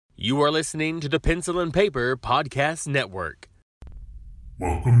You are listening to the Pencil and Paper Podcast Network.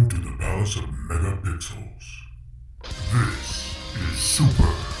 Welcome to the Palace of Megapixels. This is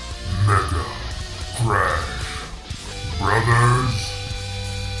Super Mega Crash Brothers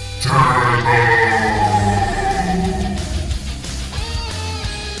Turbo!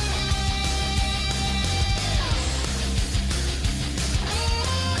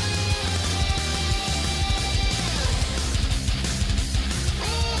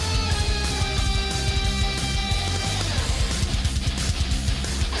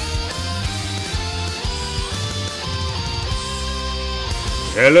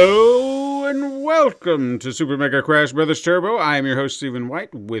 Hello and welcome to Super Mega Crash Brothers Turbo. I am your host, Stephen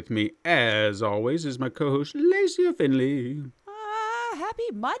White. With me, as always, is my co-host, Lacey Finley.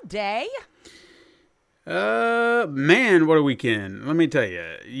 Happy Monday. Man, what a weekend. Let me tell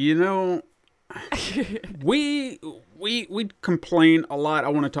you, we complain a lot. I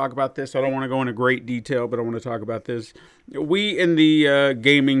want to talk about this. I don't want to go into great detail, but I want to talk about this. We in the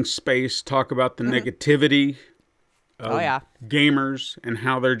gaming space talk about the negativity of gamers and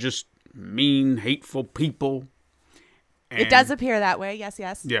how they're just mean, hateful people. And it does appear that way. Yes.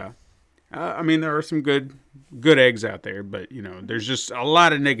 yeah. I mean, there are some good eggs out there, but, there's just a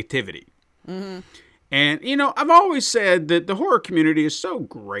lot of negativity. Mm-hmm. And, I've always said that the horror community is so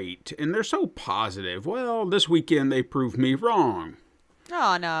great and they're so positive. Well, this weekend they proved me wrong.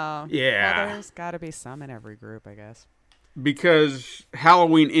 Oh, no. Yeah. Well, there's got to be some in every group, I guess. Because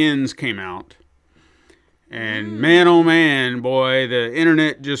Halloween Ends came out. And man, oh man, boy, the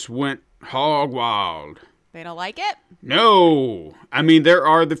internet just went hog wild. They don't like it? No. I mean, there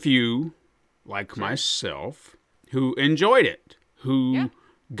are the few, like myself, who enjoyed it, who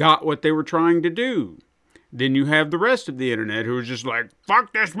got what they were trying to do. Then you have the rest of the internet who was just like,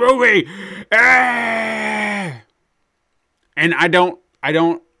 fuck this movie. Ah! And I don't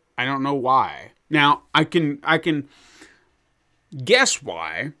know why. Now, I can guess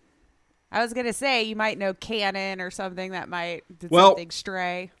why. I was going to say, you might know Canon or something that might did something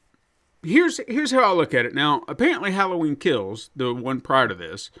stray. Here's how I look at it. Now, apparently Halloween Kills, the one prior to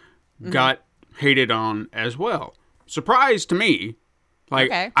this, got hated on as well. Surprise to me.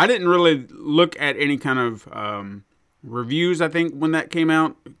 Like, I didn't really look at any kind of reviews, I think, when that came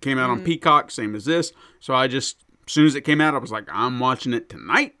out. It came out on Peacock, same as this. So I just, as soon as it came out, I was like, I'm watching it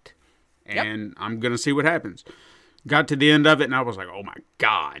tonight, and I'm going to see what happens. Got to the end of it, and I was like, oh my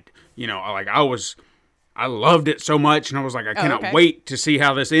God. I loved it so much, and I was like, I cannot wait to see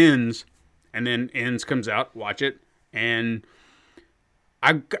how this ends. And then Ends comes out, watch it, and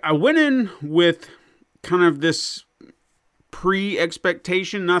I went in with kind of this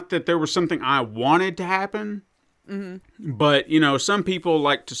pre-expectation, not that there was something I wanted to happen, but, some people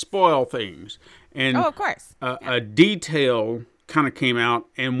like to spoil things. And of course. A detail kind of came out,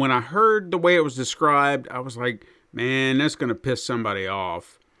 and when I heard the way it was described, I was like, man, that's going to piss somebody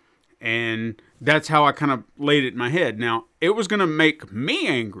off. And that's how I kind of laid it in my head. Now, it was going to make me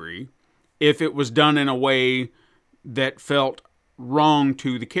angry if it was done in a way that felt wrong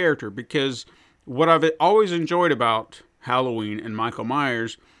to the character. Because what I've always enjoyed about Halloween and Michael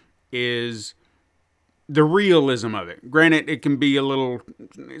Myers is the realism of it. Granted, it can be a little,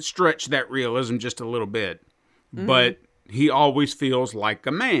 stretch that realism just a little bit. But he always feels like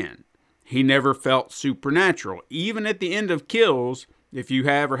a man. He never felt supernatural. Even at the end of Kills, if you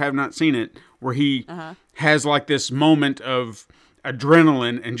have or have not seen it, where he has like this moment of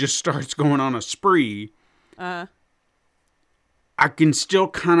adrenaline and just starts going on a spree, I can still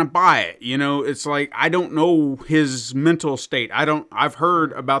kind of buy it. It's like, I don't know his mental state. I've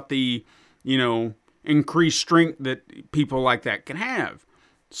heard about the, increased strength that people like that can have.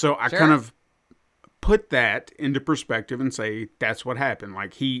 So I kind of put that into perspective and say, that's what happened.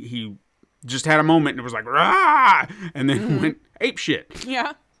 Like he just had a moment and it was like, rah! And then went ape shit.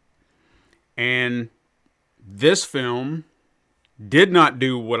 Yeah. And this film did not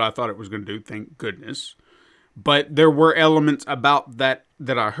do what I thought it was going to do, thank goodness. But there were elements about that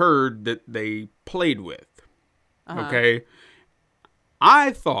I heard that they played with. Okay?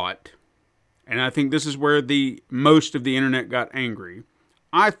 I thought, and I think this is where most of the internet got angry,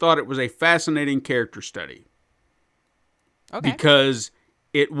 I thought it was a fascinating character study. Okay. Because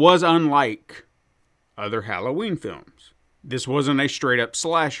it was unlike other Halloween films. This wasn't a straight-up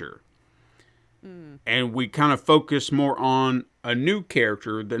slasher. And we kind of focus more on a new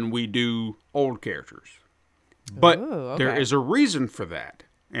character than we do old characters. But there is a reason for that.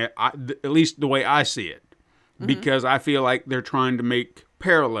 At least the way I see it. Because I feel like they're trying to make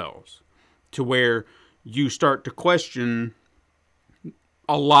parallels to where you start to question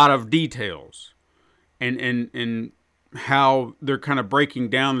a lot of details. And how they're kind of breaking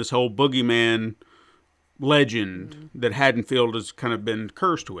down this whole boogeyman legend that Haddonfield has kind of been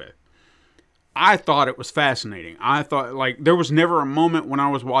cursed with. I thought it was fascinating. I thought, like, there was never a moment when I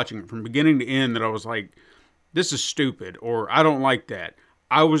was watching it from beginning to end that I was like, this is stupid, or I don't like that.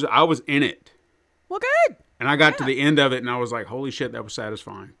 I was in it. Well, good. And I got to the end of it, and I was like, holy shit, that was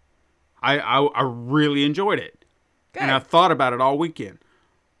satisfying. I really enjoyed it. Good. And I thought about it all weekend.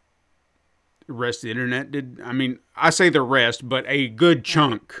 The rest of the internet did. I mean, I say the rest, but a good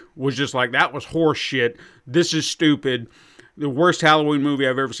chunk was just like, that was horse shit. This is stupid. The worst Halloween movie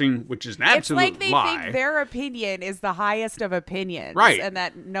I've ever seen, which is an absolute lie. It's like they think their opinion is the highest of opinions. Right. And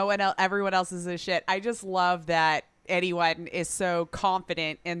that everyone else is a shit. I just love that anyone is so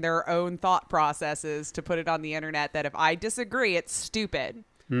confident in their own thought processes to put it on the internet that if I disagree, it's stupid.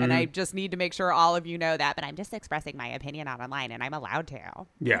 And I just need to make sure all of you know that. But I'm just expressing my opinion online, and I'm allowed to.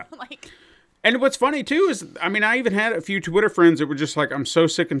 Yeah. Like... And what's funny, too, is, I mean, I even had a few Twitter friends that were just like, I'm so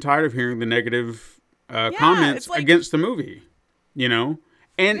sick and tired of hearing the negative comments like, against the movie, you know?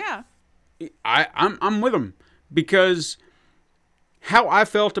 And I'm with them, because how I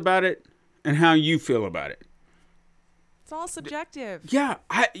felt about it and how you feel about it. It's all subjective. Yeah.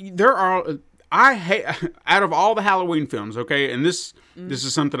 I hate, out of all the Halloween films, okay, and this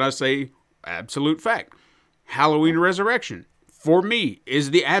is something I say, absolute fact. Halloween Resurrection, for me,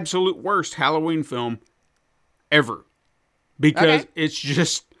 is the absolute worst Halloween film ever. Because it's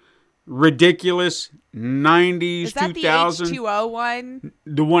just ridiculous, 90s, is that 2000. the H2O one?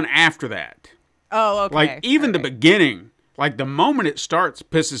 The one after that. Oh, okay. Like, even the beginning, like, the moment it starts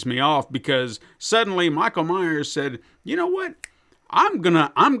pisses me off, because suddenly Michael Myers said, you know what? I'm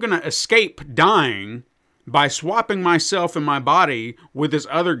gonna escape dying by swapping myself and my body with this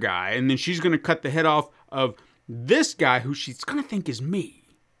other guy, and then she's gonna cut the head off of this guy who she's gonna think is me,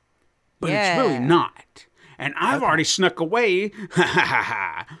 but it's really not. And I've already snuck away,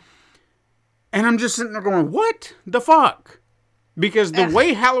 and I'm just sitting there going, "What the fuck?" Because the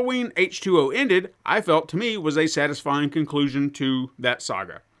way Halloween H2O ended, I felt, to me, was a satisfying conclusion to that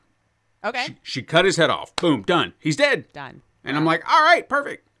saga. Okay. She cut his head off. Boom, done. He's dead. Done. And I'm like, all right,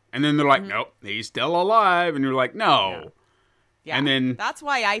 perfect. And then they're like, nope, he's still alive. And you're like, no. Yeah. And then that's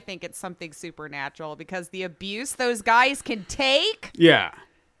why I think it's something supernatural, because the abuse those guys can take. Yeah.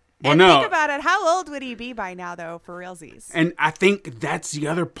 Well, and no. think about it. How old would he be by now, though, for realsies? And I think that's the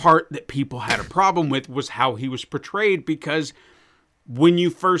other part that people had a problem with, was how he was portrayed, because when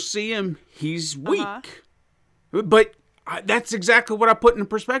you first see him, he's weak. But that's exactly what I put into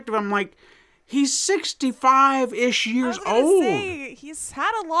perspective. I'm like, he's 65-ish years old. He's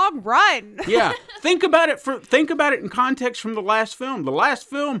had a long run. Yeah. Think about it in context from the last film. The last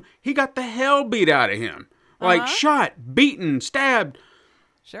film, he got the hell beat out of him. Like, shot, beaten, stabbed.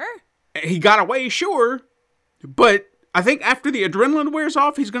 Sure. He got away, sure. But I think after the adrenaline wears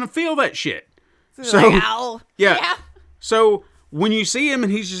off, he's going to feel that shit. So like, ow. Yeah. So when you see him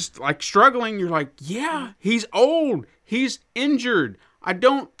and he's just like struggling, you're like, yeah, he's old. He's injured. I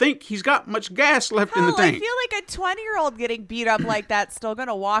don't think he's got much gas left in the tank. I feel like a 20-year-old getting beat up like that's still going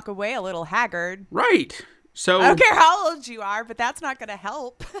to walk away a little haggard. Right. So I don't care how old you are, but that's not going to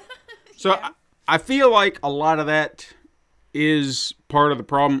help. So I feel like a lot of that is part of the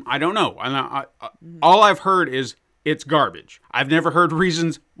problem. I don't know. All I've heard is it's garbage. I've never heard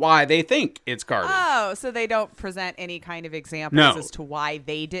reasons why they think it's garbage. Oh, so they don't present any kind of examples as to why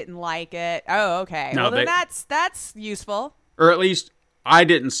they didn't like it. Oh, okay. No, well, then that's useful. Or at least I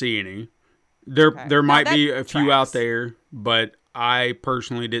didn't see any. There might be a few out there, but I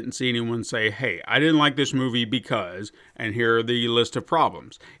personally didn't see anyone say, hey, I didn't like this movie because, and here are the list of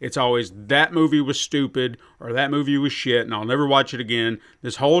problems. It's always, that movie was stupid, or that movie was shit, and I'll never watch it again.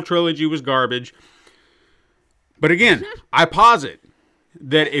 This whole trilogy was garbage. But again, I posit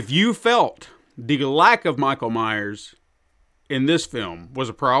that if you felt the lack of Michael Myers in this film was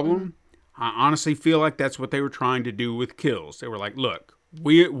a problem, I honestly feel like that's what they were trying to do with Kills. They were like, look,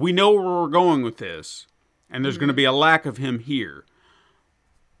 we know where we're going with this, and there's going to be a lack of him here.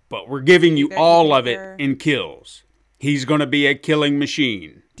 But we're giving you all of it in Kills. He's going to be a killing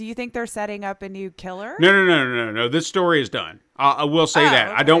machine. Do you think they're setting up a new killer? No. This story is done. I will say that.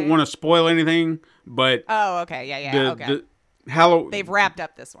 Okay. I don't want to spoil anything, but... Oh, okay. Yeah. They've wrapped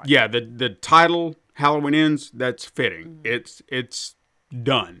up this one. Yeah, the title, Halloween Ends, that's fitting. It's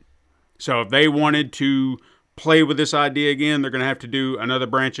done. So if they wanted to play with this idea again, they're going to have to do another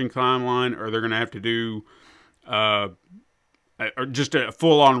branching timeline, or they're going to have to do or just a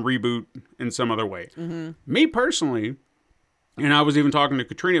full-on reboot in some other way. Me personally, and I was even talking to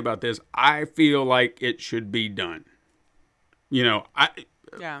Katrina about this, I feel like it should be done. You know,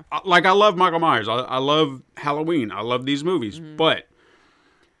 Yeah. like I love Michael Myers. I love Halloween. I love these movies. But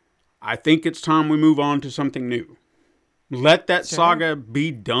I think it's time we move on to something new. Let that saga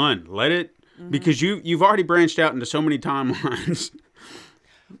be done. Let it, because you've already branched out into so many timelines.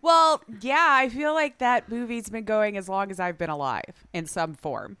 Well, yeah, I feel like that movie's been going as long as I've been alive in some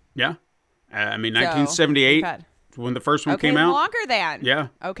form. Yeah. I mean, So, 1978, okay. when the first one Okay, came out. longer than. Yeah.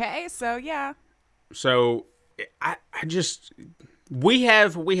 Okay, so yeah. So I just, we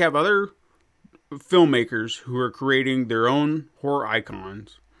have other filmmakers who are creating their own horror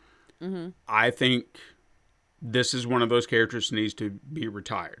icons. I think this is one of those characters that needs to be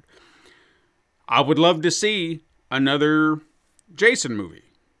retired. I would love to see another Jason movie,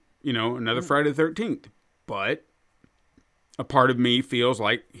 another Friday the 13th, but a part of me feels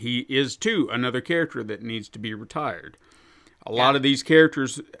like he is too another character that needs to be retired. A lot of these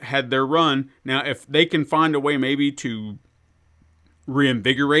characters had their run. Now, if they can find a way maybe to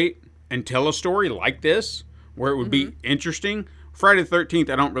reinvigorate and tell a story like this, where it would be interesting. Friday the 13th,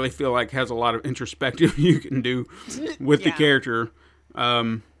 I don't really feel like has a lot of introspective you can do with the character.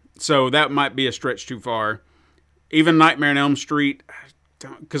 So that might be a stretch too far. Even Nightmare on Elm Street,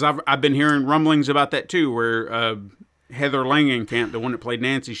 because I've been hearing rumblings about that too, where Heather Langenkamp, the one that played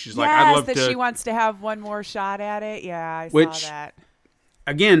Nancy, she's like, I'd love that to. she wants to have one more shot at it. Yeah, I Which- saw that.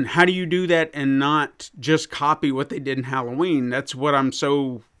 Again, how do you do that and not just copy what they did in Halloween? That's what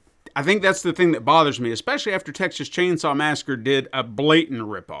I think that's the thing that bothers me, especially after Texas Chainsaw Massacre did a blatant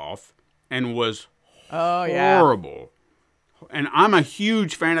ripoff and was horrible. And I'm a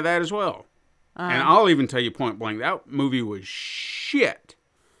huge fan of that as well. And I'll even tell you point blank, that movie was shit.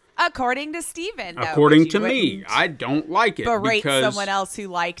 According to Steven. though, According but you to me, wouldn't I don't like it. berate because, someone else who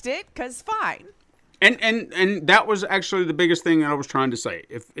liked it, because fine. And that was actually the biggest thing that I was trying to say.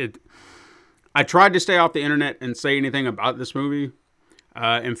 I tried to stay off the internet and say anything about this movie.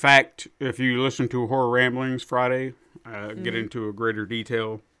 In fact, if you listen to Horror Ramblings Friday, get into a greater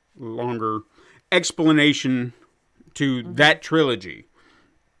detail, longer explanation to that trilogy.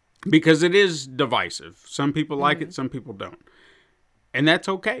 Because it is divisive. Some people like it, some people don't. And that's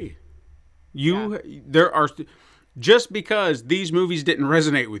okay. There are, just because these movies didn't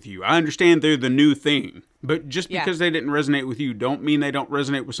resonate with you, I understand they're the new thing, but just because they didn't resonate with you, don't mean they don't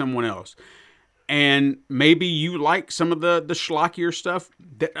resonate with someone else. And maybe you like some of the schlockier stuff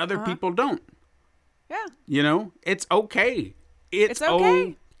that other people don't. Yeah. It's okay. It's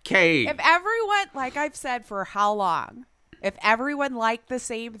okay. okay. If everyone, like I've said for how long, if everyone liked the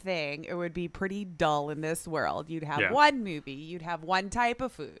same thing, it would be pretty dull in this world. You'd have one movie, you'd have one type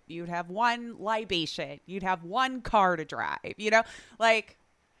of food, you'd have one libation, you'd have one car to drive, like,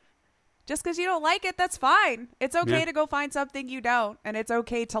 just because you don't like it, that's fine. It's okay to go find something you don't, and it's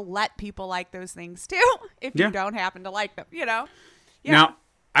okay to let people like those things too if you don't happen to like them, Yeah. Now,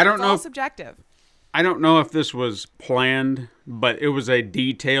 I don't It's know all if, subjective. I don't know if this was planned, but it was a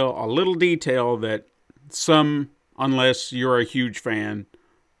little detail that some, unless you're a huge fan,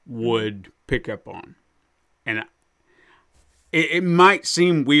 would pick up on. And it might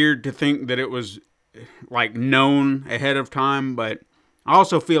seem weird to think that it was like known ahead of time, but I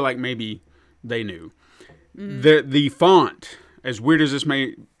also feel like maybe they knew. The font, as weird as this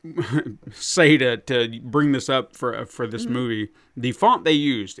may say to bring this up for this movie, the font they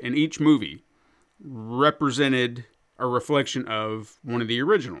used in each movie represented a reflection of one of the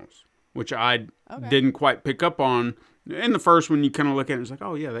originals, which I didn't quite pick up on. In the first one, you kind of look at it and it's like,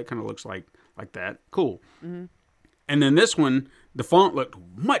 oh yeah, that kind of looks like that. Cool. And then this one, the font looked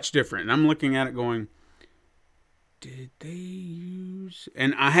much different. And I'm looking at it going, did they use...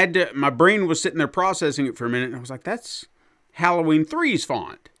 And I had to... My brain was sitting there processing it for a minute. And I was like, that's Halloween 3's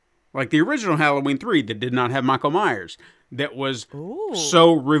font. Like the original Halloween 3 that did not have Michael Myers. That was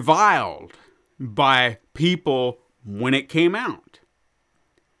so reviled by people when it came out.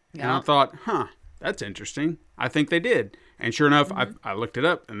 Yeah. And I thought, that's interesting. I think they did. And sure enough, I looked it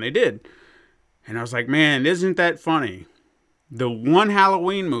up and they did. And I was like, man, isn't that funny? The one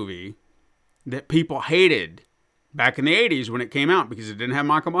Halloween movie that people hated back in the 80s when it came out because it didn't have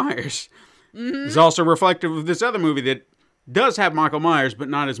Michael Myers is also reflective of this other movie that does have Michael Myers, but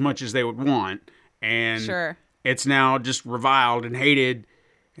not as much as they would want. And it's now just reviled and hated.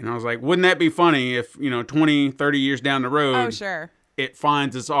 And I was like, wouldn't that be funny if, 20, 30 years down the road, it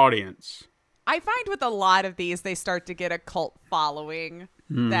finds its audience? I find with a lot of these, they start to get a cult following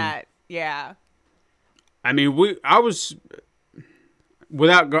that, I mean, like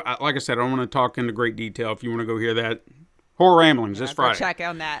I said, I don't want to talk into great detail. If you want to go hear that, Horror Ramblings this Friday. Check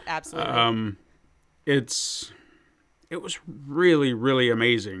on that, absolutely. It was really, really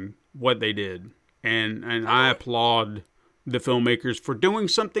amazing what they did. And I applaud the filmmakers for doing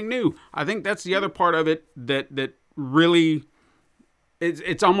something new. I think that's the other part of it that really,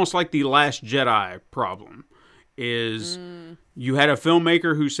 it's almost like the Last Jedi problem. Is you had a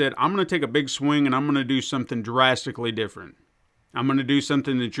filmmaker who said, I'm going to take a big swing and I'm going to do something drastically different. I'm going to do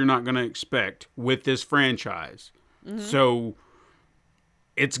something that you're not going to expect with this franchise. So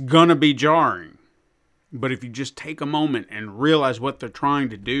it's going to be jarring. But if you just take a moment and realize what they're trying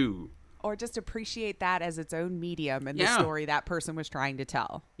to do. Or just appreciate that as its own medium and the story that person was trying to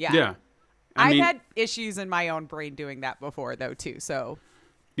tell. Yeah. Yeah. I've had issues in my own brain doing that before, though, too. So,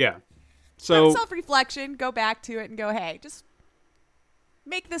 yeah. So self-reflection, go back to it and go, hey, just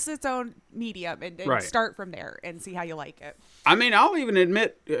make this its own medium and start from there and see how you like it. I mean, I'll even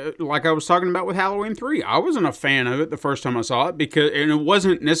admit, like I was talking about with Halloween 3, I wasn't a fan of it the first time I saw it, and it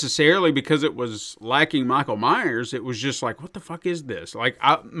wasn't necessarily because it was lacking Michael Myers. It was just like, what the fuck is this? Like,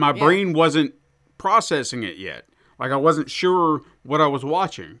 my brain wasn't processing it yet. Like, I wasn't sure what I was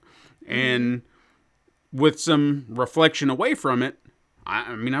watching. And with some reflection away from it,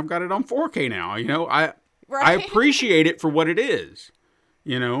 I mean, I've got it on 4K now. You know, I appreciate it for what it is.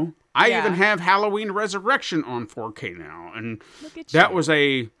 You know, I even have Halloween Resurrection on 4K now, and that was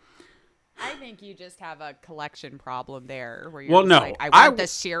a. I think you just have a collection problem there, where you're like, I want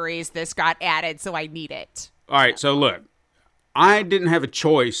this series. This got added, so I need it. All right, so look, I didn't have a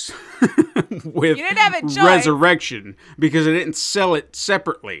choice with you didn't have a choice. Resurrection because I didn't sell it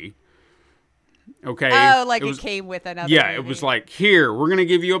separately. Okay. Oh, like it came with another. Yeah, movie. It was like, here, we're gonna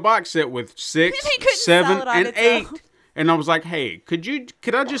give you a box set with 6, 7, and 8. And I was like, hey, could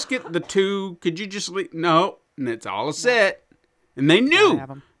I just get the 2? Could you just leave? No. And it's all a set. And they knew.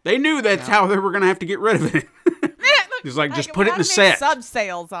 They knew that's how they were going to have to get rid of it. It's like, just put it in the set. Sub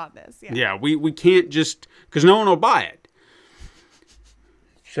sales on this. Yeah, we can't just, because no one will buy it.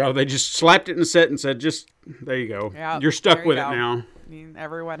 So they just slapped it in the set and said, just, there you go. Yep, you're stuck with it now. I mean,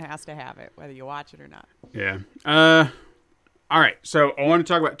 everyone has to have it, whether you watch it or not. Yeah. All right. So I want to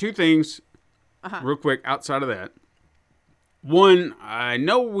talk about 2 things real quick outside of that. One, I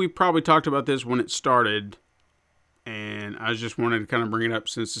know we probably talked about this when it started, and I just wanted to kind of bring it up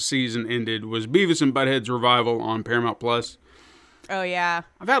since the season ended, was Beavis and Butthead's revival on Paramount Plus. Oh, yeah.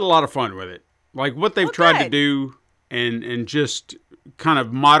 I've had a lot of fun with it. Like, what they've tried to do and just kind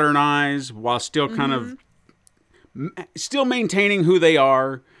of modernize while still kind of still maintaining who they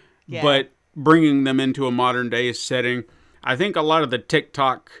are, but bringing them into a modern-day setting. I think a lot of the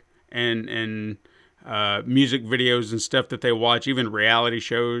TikTok and music videos and stuff that they watch, even reality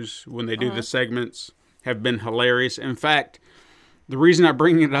shows when they do the segments, have been hilarious. In fact, the reason I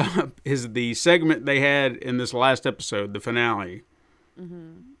bring it up is the segment they had in this last episode, the finale,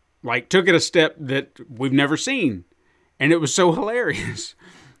 like took it a step that we've never seen. And it was so hilarious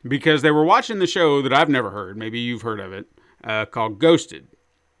because they were watching the show that I've never heard. Maybe you've heard of it, called Ghosted.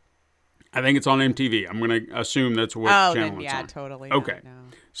 I think it's on MTV. I'm going to assume that's what channel it's on. Totally. Okay. No.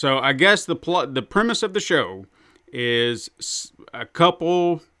 So I guess the premise of the show is a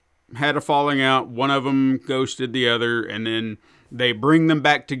couple had a falling out. One of them ghosted the other, and then they bring them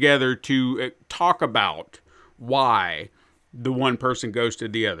back together to talk about why the one person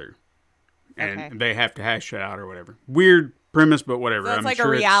ghosted the other. And they have to hash it out or whatever. Weird premise, but whatever. So it's like a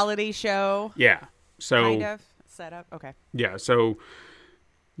reality show. Yeah. So kind of set up. Okay. Yeah. So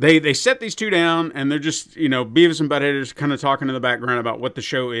they set these 2 down, and they're just, Beavis and Butthead are just kind of talking in the background about what the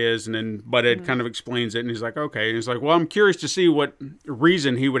show is, and then Butthead kind of explains it, and he's like, okay. And he's like, well, I'm curious to see what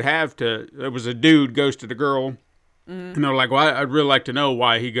reason he would have to, it was a dude ghosted a girl. And they're like, well, I'd really like to know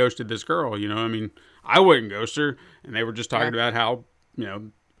why he ghosted this girl. I mean, I wouldn't ghost her. And they were just talking about how,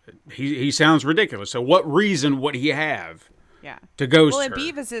 he sounds ridiculous. So what reason would he have to ghost her? Well, in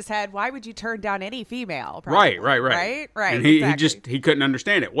Beavis's head, why would you turn down any female? Probably, right. And he couldn't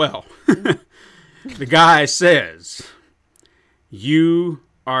understand it. Well, the guy says, you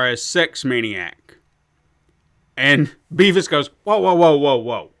are a sex maniac. And Beavis goes, whoa, whoa, whoa, whoa,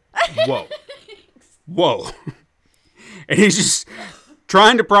 whoa, whoa, whoa. And he's just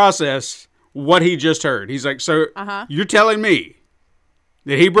trying to process what he just heard. He's like, so you're telling me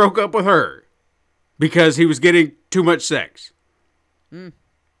that he broke up with her because he was getting too much sex?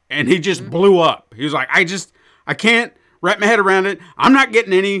 And he just blew up. He was like, I can't wrap my head around it. I'm not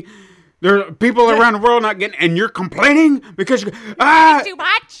getting any. There are people around the world not getting, and you're complaining because too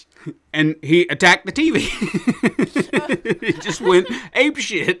much. And he attacked the TV. He just went ape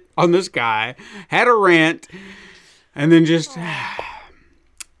shit on this guy, had a rant, and then just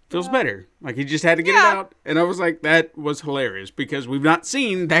feels better. Like he just had to get it out. And I was like, that was hilarious because we've not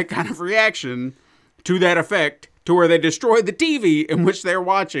seen that kind of reaction to that effect to to where they destroy the TV in which they're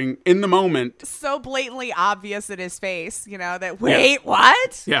watching in the moment. So blatantly obvious in his face, that, wait,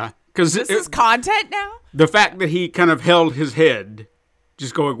 what? Yeah. Because This is content now? the fact that he kind of held his head,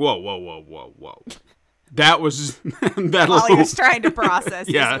 just going, whoa, whoa, whoa, whoa, whoa. That was that While he alone. was trying to process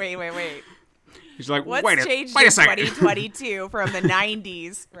Yeah. this. Wait. He's like, What's wait changed a in second. 2022 from the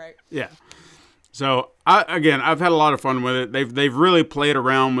 90s? Right. Yeah. So I've had a lot of fun with it. They've really played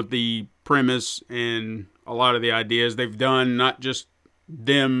around with the premise and a lot of the ideas. They've done not just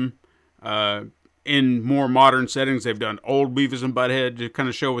them in more modern settings. They've done old Beavis and Butthead to kind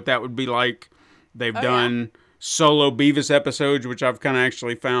of show what that would be like. They've done solo Beavis episodes, which I've kind of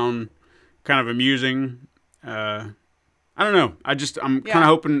actually found kind of amusing. I don't know. I'm kind of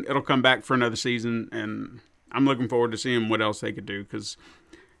hoping it'll come back for another season, and I'm looking forward to seeing what else they could do, because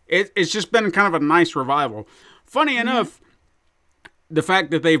it's just been kind of a nice revival. Funny enough, the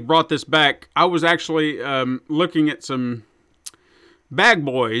fact that they've brought this back, I was actually looking at some Bag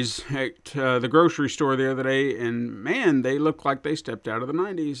Boys at the grocery store the other day, and man, they look like they stepped out of the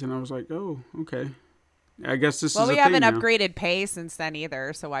 90s, and I was like, oh, okay. I guess this is a thing Well, we haven't now. upgraded pay since then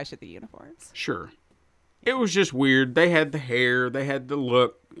either, so why should the uniforms? Sure. It was just weird. They had the hair, they had the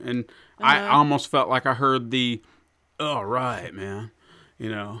look, and I almost felt like I heard the, all right, man,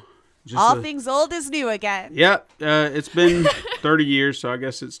 Just All things old is new again. Yep, it's been 30 years, so I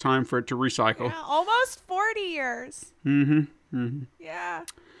guess it's time for it to recycle. Yeah, almost 40 years. Mm-hmm. Yeah.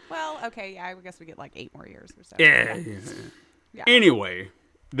 Well, okay, yeah, I guess we get like 8 more years or so. Yeah. Yeah. Anyway,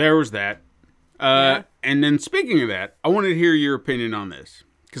 there was that. And then speaking of that, I wanted to hear your opinion on this,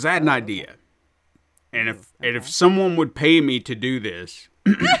 because I had an idea. And if someone would pay me to do this,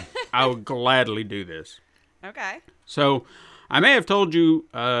 I would gladly do this. Okay. So, I may have told you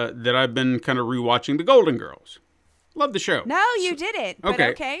that I've been kind of rewatching The Golden Girls. Love the show. No, you didn't. But Okay.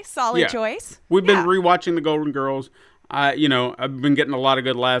 okay, solid Yeah. choice. We've been Yeah. rewatching The Golden Girls. I've been getting a lot of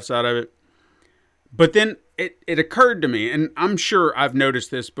good laughs out of it. But then it occurred to me, and I'm sure I've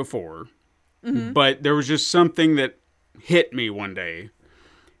noticed this before, but there was just something that hit me one day,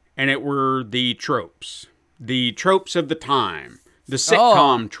 and it were the tropes of the time, the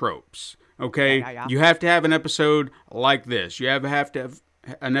sitcom tropes. Okay, Yeah. you have to have an episode like this. You have to have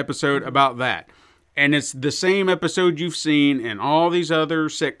an episode about that. And it's the same episode you've seen in all these other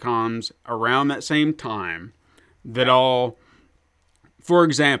sitcoms around that same time that all, for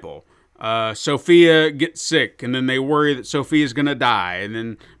example, Sophia gets sick, and then they worry that Sophia's going to die. And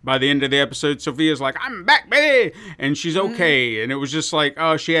then by the end of the episode, Sophia's like, I'm back, baby! And she's okay. And it was just like,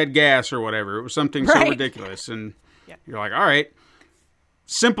 oh, she had gas or whatever. It was something so Right. ridiculous. And you're like, all right.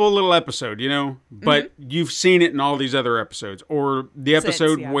 Simple little episode, but you've seen it in all these other episodes. Or the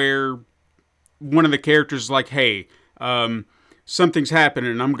episode where one of the characters is like, hey, something's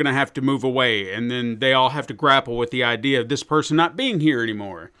happening and I'm going to have to move away. And then they all have to grapple with the idea of this person not being here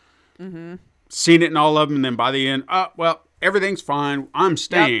anymore. Seen it in all of them. And then by the end, well, everything's fine. I'm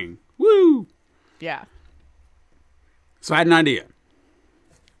staying. Woo! Yeah. So I had an idea.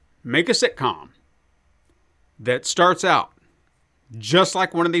 Make a sitcom that starts out just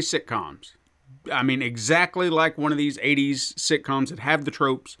like one of these sitcoms. I mean, exactly like one of these 80s sitcoms that have the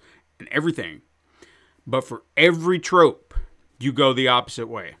tropes and everything. But for every trope, you go the opposite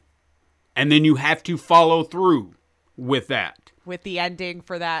way. And then you have to follow through with that. With the ending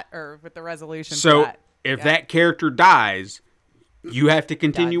for that, or with the resolution for So that. if that character dies, you have to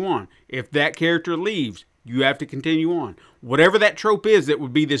continue on. If that character leaves, you have to continue on. Whatever that trope is, that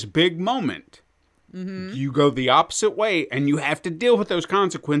would be this big moment. You go the opposite way, and you have to deal with those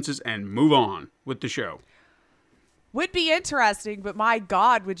consequences and move on with the show. Would be interesting, but my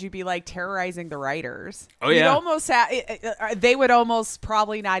God, would you be like terrorizing the writers? Oh, You'd yeah. almost they would almost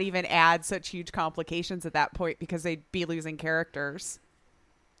probably not even add such huge complications at that point because they'd be losing characters.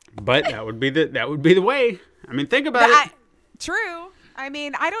 But that would be the way. I mean, think about it. True. I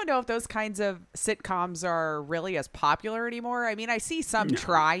mean, I don't know if those kinds of sitcoms are really as popular anymore. I mean, I see some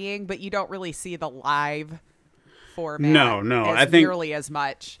trying, but you don't really see the live format. No, as I think nearly as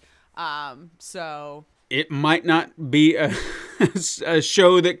much. So it might not be a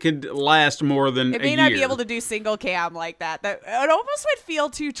show that could last more than it a may year. not be able to do single cam like that. That it almost would feel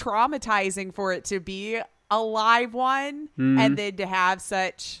too traumatizing for it to be a live one, and then to have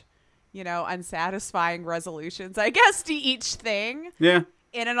such, unsatisfying resolutions, I guess, to each thing. Yeah.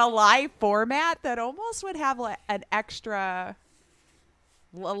 In a live format that almost would have an extra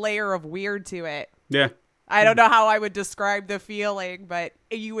layer of weird to it. Yeah. I don't know how I would describe the feeling, but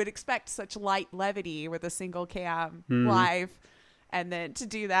you would expect such light levity with a single cam live. And then to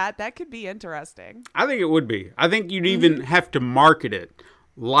do that could be interesting. I think it would be. I think you'd even have to market it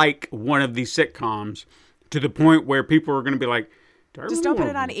like one of these sitcoms to the point where people are going to be like, do I Just really don't put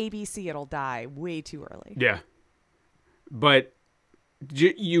it wanna- on ABC. It'll die way too early. Yeah. But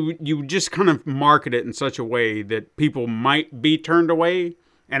you just kind of market it in such a way that people might be turned away,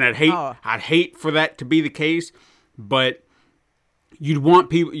 and I'd hate for that to be the case, but you'd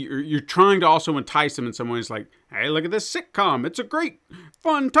want people, you're trying to also entice them in some ways, like, hey, look at this sitcom, it's a great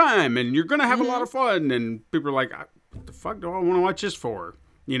fun time and you're gonna have a lot of fun, and people are like, what the fuck do I want to watch this for?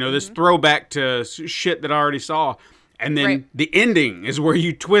 You know, this throwback to shit that I already saw. And then the ending is where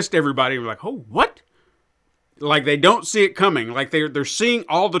you twist everybody. You're like, oh, what? Like they don't see it coming. Like they're seeing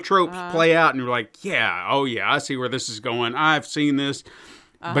all the tropes play out, and you're like, yeah, oh yeah, I see where this is going. I've seen this.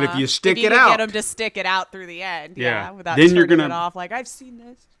 But if you stick if you it can out, get them to stick it out through the end, without then you're turning gonna it off. Like I've seen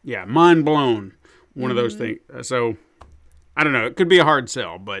this. yeah, mind blown. One of those things. So I don't know. It could be a hard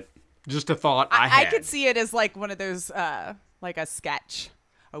sell, but just a thought I had. I could see it as like one of those, like a sketch,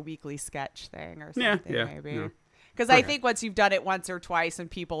 a weekly sketch thing or something, maybe. Yeah. Because I think once you've done it once or twice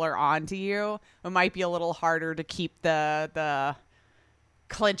and people are on to you, it might be a little harder to keep the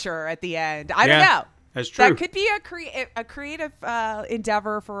clincher at the end. I don't know. That's true. That could be a creative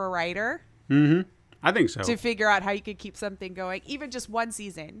endeavor for a writer. I think so. To figure out how you could keep something going, even just one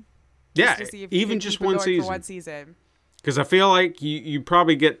season. Yeah, to see if even you can just keep it one going season. For one season. Because I feel like you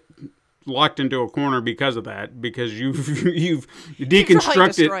probably get locked into a corner because of that, because you've You probably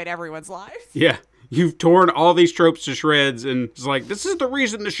deconstructed. destroyed everyone's lives. Yeah. You've torn all these tropes to shreds, and it's like, this is the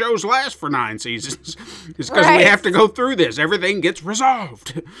reason the shows last for 9 seasons. It's because we have to go through this. Everything gets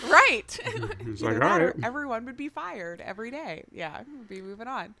resolved. Right. It's like, all right. Everyone would be fired every day. Yeah, we'd be moving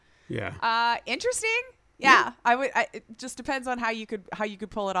on. Yeah. Interesting. Yeah, it just depends on how you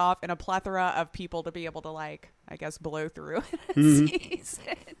could pull it off in a plethora of people to be able to, like, I guess, blow through a season.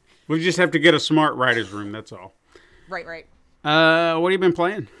 We just have to get a smart writer's room, that's all. Right. What have you been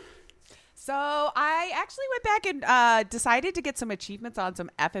playing? So I actually went back and decided to get some achievements on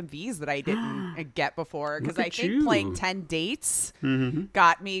some FMVs that I didn't get before, because I think playing 10 dates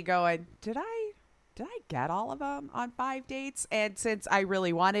got me going, did I get all of them on 5 dates? And since I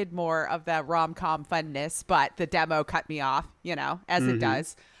really wanted more of that rom-com funness, but the demo cut me off, as it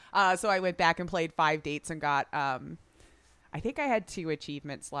does. So I went back and played 5 dates and got, I think I had 2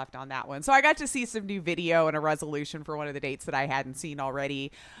 achievements left on that one. So I got to see some new video and a resolution for one of the dates that I hadn't seen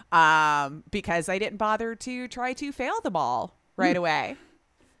already, because I didn't bother to try to fail them all right away.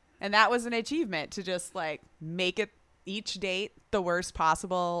 And that was an achievement, to just like make it each date the worst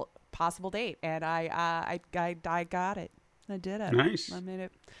possible date. And I got it. I did it. Nice. I made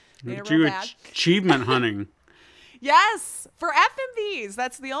it Look at real you bad. achievement hunting. Yes, for FMVs.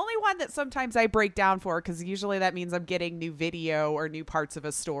 That's the only one that sometimes I break down for, because usually that means I'm getting new video or new parts of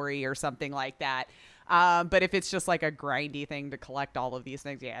a story or something like that. But if it's just like a grindy thing to collect all of these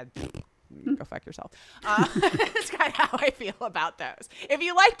things, go fuck yourself. That's kind of how I feel about those. If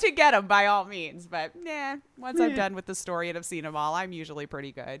you like to get them, by all means. But once I'm done with the story and I've seen them all, I'm usually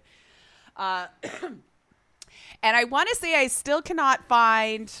pretty good. And I want to say I still cannot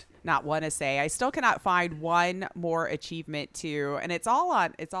find... I still cannot find one more achievement too, and it's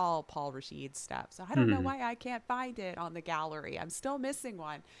all Paul Rashid stuff. So I don't know why I can't find it on the gallery. I'm still missing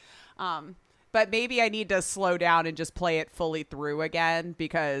one. But maybe I need to slow down and just play it fully through again,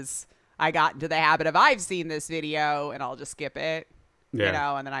 because I got into the habit of, I've seen this video and I'll just skip it, and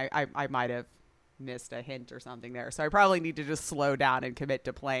then I might have missed a hint or something there. So I probably need to just slow down and commit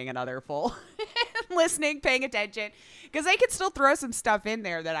to playing another full listening, paying attention, because I could still throw some stuff in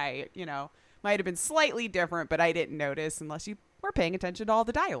there that I, might have been slightly different, but I didn't notice unless you were paying attention to all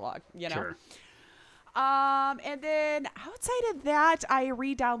the dialogue, Sure. And then outside of that, I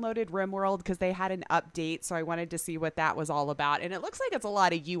re-downloaded RimWorld because they had an update, so I wanted to see what that was all about. And it looks like it's a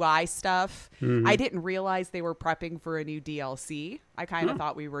lot of UI stuff. I didn't realize they were prepping for a new DLC. I kind of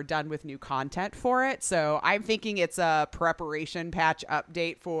thought we were done with new content for it. So I'm thinking it's a preparation patch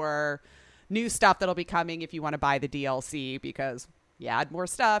update for new stuff that'll be coming if you want to buy the DLC, because you add more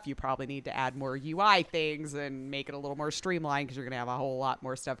stuff, you probably need to add more UI things and make it a little more streamlined, because you're going to have a whole lot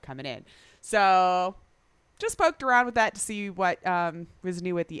more stuff coming in. So just poked around with that to see what was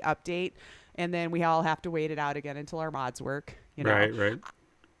new with the update. And then we all have to wait it out again until our mods work. Right.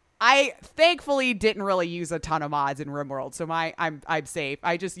 I thankfully didn't really use a ton of mods in RimWorld, so I'm safe.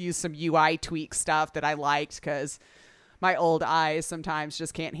 I just used some UI tweak stuff that I liked, because my old eyes sometimes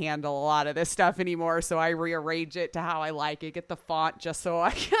just can't handle a lot of this stuff anymore. So I rearrange it to how I like it, get the font just so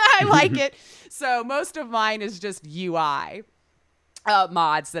I like it. So most of mine is just UI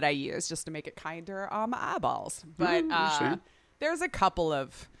mods that I use just to make it kinder on my eyeballs. But there's a couple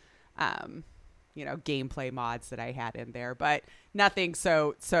of gameplay mods that I had in there, but nothing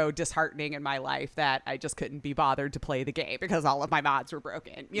so disheartening in my life that I just couldn't be bothered to play the game because all of my mods were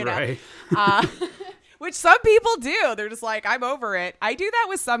broken, Right. which some people do. They're just like, I'm over it. I do that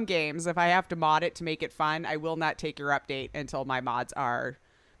with some games. If I have to mod it to make it fun, I will not take your update until my mods are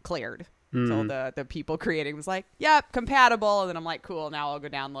cleared. Until the people creating was like, yep, compatible. And then I'm like, cool, now I'll go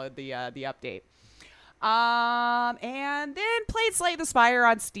download the update. And then played Slay the Spire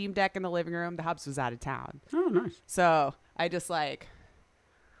on Steam Deck in the living room. The Hubs was out of town. Oh, nice. So I just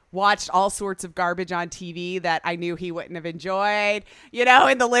watched all sorts of garbage on TV that I knew he wouldn't have enjoyed,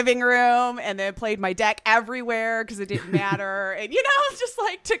 in the living room, and then played my deck everywhere because it didn't matter. And, just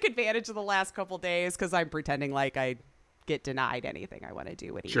took advantage of the last couple days because I'm pretending like I get denied anything I want to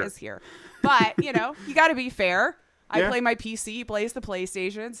do when he is here. But, you got to be fair. I play my PC, he plays the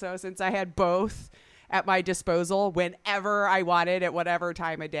PlayStation. So since I had both at my disposal whenever I wanted at whatever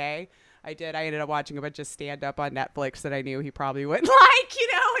time of day, I ended up watching a bunch of stand-up on Netflix that I knew he probably wouldn't like,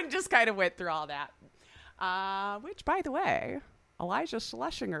 and just kind of went through all that. Which, by the way, Elijah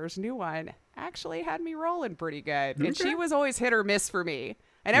Schlesinger's new one actually had me rolling pretty good. And she was always hit or miss for me.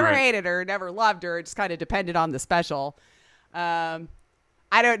 I never hated her, never loved her. It just kind of depended on the special. I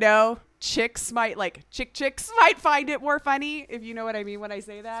don't know. Chicks might find it more funny, if you know what I mean when I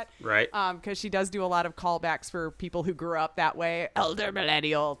say that. Right. Because she does do a lot of callbacks for people who grew up that way. Elder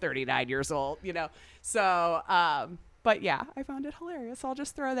millennial, 39 years old, So, but yeah, I found it hilarious. I'll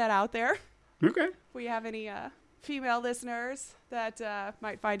just throw that out there. Okay. If we have any female listeners that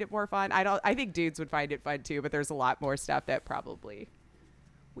might find it more fun. I think dudes would find it fun too, but there's a lot more stuff that probably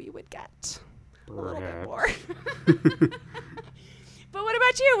we would get a little bit more. But what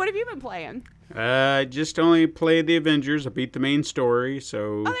about you? What have you been playing? Just only played the Avengers. I beat the main story,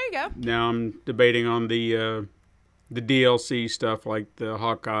 so there you go. Now I'm debating on the DLC stuff like the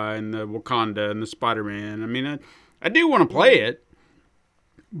Hawkeye and the Wakanda and the Spider-Man. I mean, I do want to play it,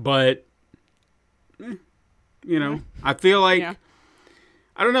 but I feel like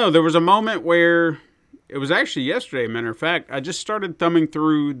I don't know. There was a moment where it was actually yesterday. Matter of fact, I just started thumbing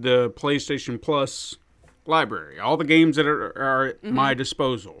through the PlayStation Plus library, all the games that are at my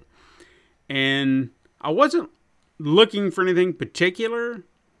disposal, and I wasn't looking for anything particular,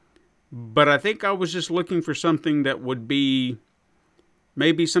 but I think I was just looking for something that would be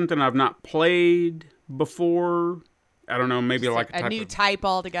maybe something I've not played before. I don't know, maybe like a new type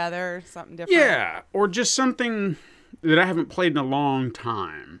altogether, something different. Yeah, or just something that I haven't played in a long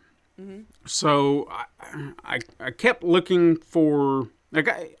time. So I kept looking for,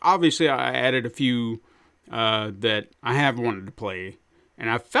 obviously I added a few that I have wanted to play, and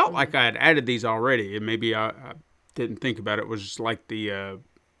I felt like I had added these already, and maybe I didn't think about it. It was just like the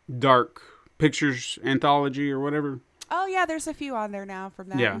Dark Pictures anthology or whatever. Oh yeah, there's a few on there now from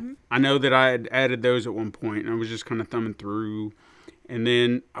that. Yeah, I know that I had added those at one point, and I was just kind of thumbing through, and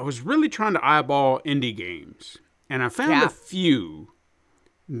then I was really trying to eyeball indie games, and I found a few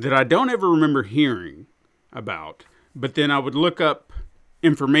that I don't ever remember hearing about, but then I would look up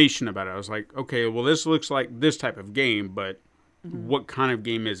information about it. I was like, okay, well, this looks like this type of game, but what kind of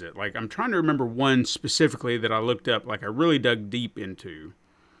game is it? Like, I'm trying to remember one specifically that I looked up, like I really dug deep into,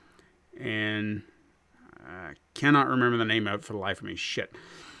 and I cannot remember the name of it for the life of me. Shit.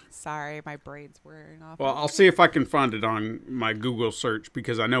 Sorry, my brain's wearing off. Well, I'll see if I can find it on my Google search,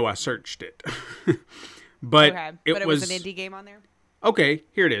 because I know I searched it. But it was an indie game on there? Okay,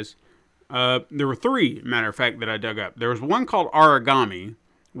 here it is. There were three, matter of fact, that I dug up. There was one called Origami,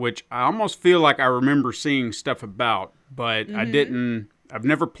 which I almost feel like I remember seeing stuff about, but I've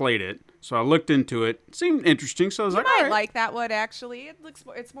never played it. So I looked into it. It seemed interesting, so I was You like, might all right. like that one, actually.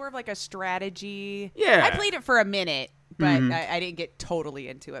 It's more of like a strategy. Yeah. I played it for a minute, but I didn't get totally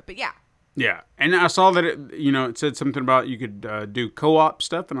into it. But yeah. Yeah, and I saw that it said something about you could do co-op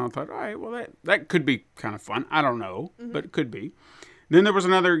stuff, and I thought, all right, well, that could be kind of fun. I don't know, but it could be. Then there was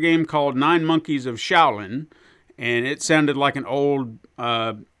another game called Nine Monkeys of Shaolin, and it sounded like an old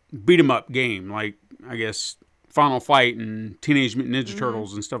beat-em-up game, like, I guess, Final Fight and Teenage Mutant Ninja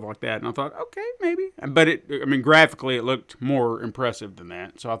Turtles and stuff like that. And I thought, okay, maybe. But graphically, it looked more impressive than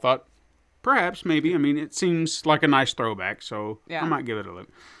that. So I thought, perhaps, maybe. I mean, it seems like a nice throwback, so I might give it a look.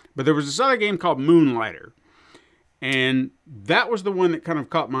 But there was this other game called Moonlighter, and that was the one that kind of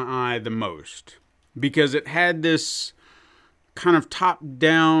caught my eye the most, because it had this kind of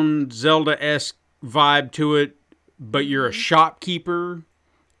top-down Zelda-esque vibe to it, but you're a shopkeeper,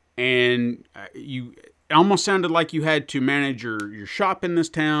 and it almost sounded like you had to manage your shop in this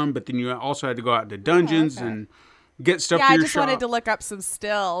town, but then you also had to go out to dungeons and get stuff for your shop. Yeah, I just wanted to look up some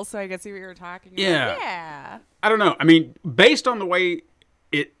stills so I could see what you were talking about. Yeah. Yeah. I don't know. I mean, based on the way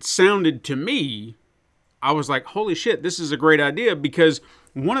it sounded to me, I was like, holy shit, this is a great idea, because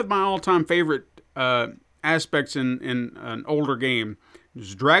one of my all-time favorite aspects in an older game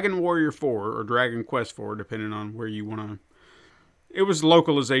is Dragon Warrior 4 or Dragon Quest 4, depending on where you want to. It was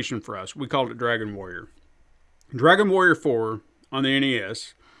localization for us. We called it Dragon Warrior. Dragon Warrior 4 on the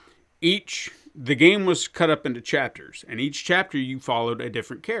NES, the game was cut up into chapters, and each chapter you followed a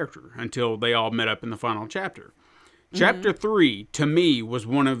different character until they all met up in the final chapter. Chapter 3, to me, was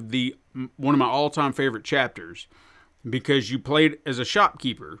one of my all-time favorite chapters, because you played as a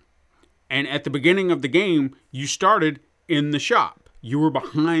shopkeeper, and at the beginning of the game, you started in the shop. You were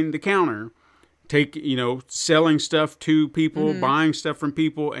behind the counter, selling stuff to people, buying stuff from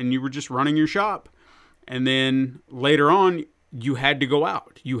people, and you were just running your shop. And then later on, you had to go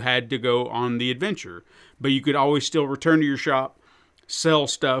out. You had to go on the adventure. But you could always still return to your shop, sell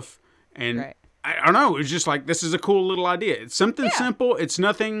stuff, and Right. I don't know. It was just like, this is a cool little idea. It's something simple. It's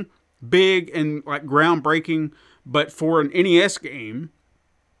nothing big and like groundbreaking. But for an NES game,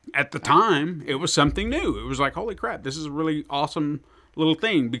 at the time, it was something new. It was like, holy crap, this is a really awesome little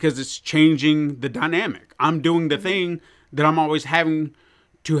thing, because it's changing the dynamic. I'm doing the thing that I'm always having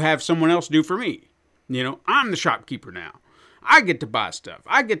to have someone else do for me. I'm the shopkeeper now. I get to buy stuff.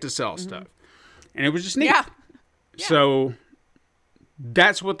 I get to sell stuff. And it was just neat. Yeah. So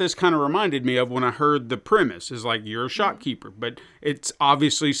that's what this kind of reminded me of when I heard the premise, is like, you're a shopkeeper, but it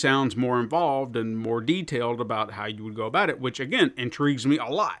obviously sounds more involved and more detailed about how you would go about it, which again intrigues me a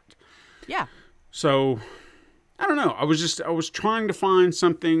lot. Yeah. So I don't know. I was trying to find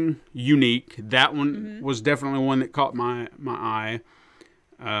something unique. That one was definitely one that caught my eye.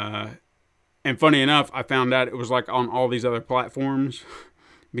 And funny enough, I found out it was like on all these other platforms,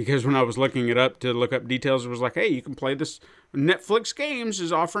 because when I was looking it up to look up details, it was like, hey, you can play this. Netflix Games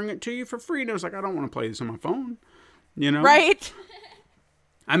is offering it to you for free. And I was like, I don't want to play this on my phone. Right?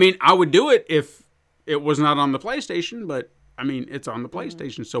 I mean, I would do it if it was not on the PlayStation, but I mean, it's on the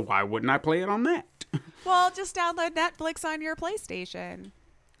PlayStation, so why wouldn't I play it on that? Well, just download Netflix on your PlayStation.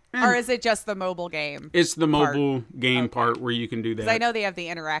 Or is it just the mobile game? It's the mobile game part where you can do that. Because I know they have the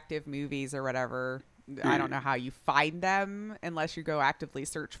interactive movies or whatever. I don't know how you find them unless you go actively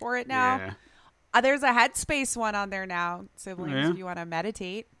search for it now. Yeah. There's a Headspace one on there now, siblings, Yeah. if you want to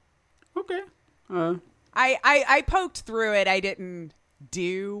meditate. Okay. I poked through it. I didn't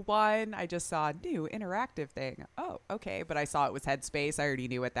do one. I just saw a new interactive thing. Oh, okay. But I saw it was Headspace. I already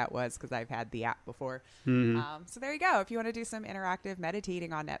knew what that was because I've had the app before. So there you go. If you want to do some interactive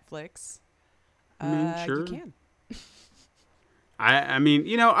meditating on Netflix, sure. you can. I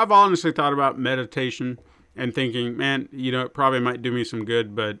mean, I've honestly thought about meditation and thinking, man, it probably might do me some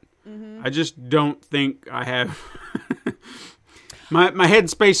good, but I just don't think I have. my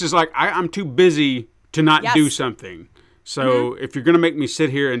headspace is like, I'm too busy to not do something. So if you're going to make me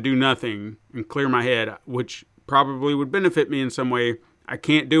sit here and do nothing and clear my head, which probably would benefit me in some way, I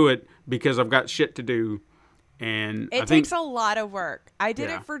can't do it because I've got shit to do. And It I think, takes a lot of work. I did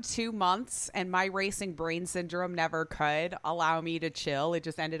Yeah. it for 2 months, and my racing brain syndrome never could allow me to chill. It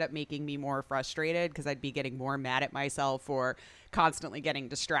just ended up making me more frustrated because I'd be getting more mad at myself for constantly getting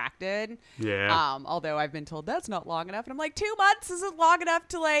distracted. Yeah. Although I've been told that's not long enough. And I'm like, 2 months isn't long enough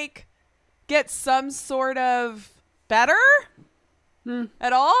to, like, get some sort of better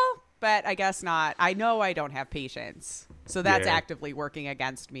at all? But I guess not. I know I don't have patience. So that's Yeah. actively working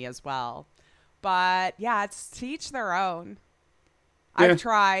against me as well. But yeah, it's to each their own. Yeah. I've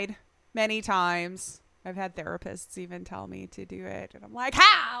tried many times. I've had therapists even tell me to do it. And I'm like,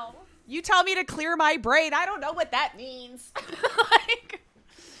 how? You tell me to clear my brain. I don't know what that means. Like,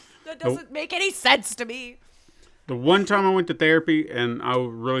 that doesn't make any sense to me. The one time I went to therapy and I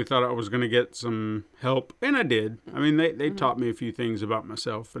really thought I was going to get some help, and I did. I mean, they taught me a few things about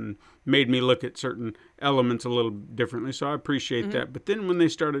myself and made me look at certain elements a little differently, so I appreciate that. But then when they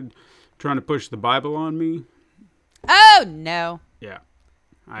started trying to push the Bible on me, Oh, no. yeah.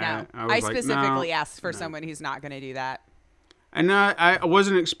 No. I I was like, specifically no, asked for no. someone who's not going to do that. And I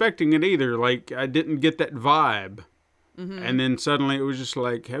wasn't expecting it either. Like, I didn't get that vibe. And then suddenly it was just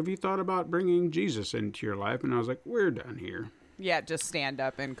like, have you thought about bringing Jesus into your life? And I was like, we're done here. Yeah, just stand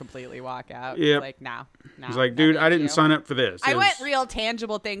up and completely walk out. Yep. Like, no. He's like, dude, I didn't sign up for this. I It want was- real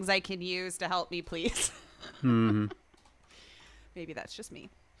tangible things I can use to help me, please. Maybe that's just me.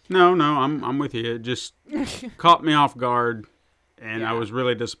 No, I'm with you. It just caught me off guard, and I Yeah. was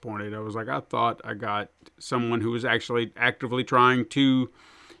really disappointed. I was like, I thought I got someone who was actually actively trying to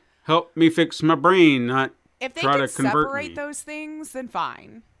help me fix my brain, not If they try can to convert separate me. those things, then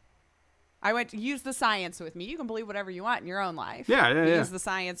fine. I went to use the science with me. You can believe whatever you want in your own life. Yeah, yeah, yeah. Use the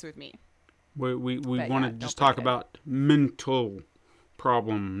science with me. We But want yeah, to don't just talk break it. about mental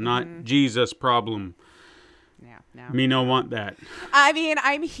problem, not Jesus problem. Yeah, no. Me no want that. I mean,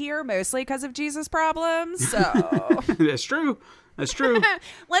 I'm here mostly because of Jesus problems, so That's true. That's true.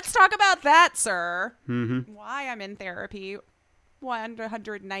 let's talk about that, sir. Mm-hmm. Why I'm in therapy.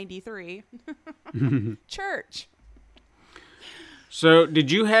 193. Church. So,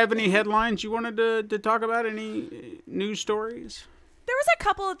 did you have any headlines you wanted to talk about? Any news stories? There was a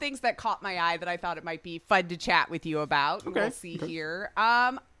couple of things that caught my eye that I thought it might be fun to chat with you about. Okay. We'll see here.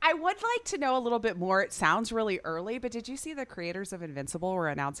 I would like to know a little bit more. It sounds really early, but did you see the creators of Invincible were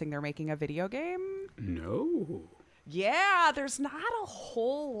announcing they're making a video game? No. Yeah, there's not a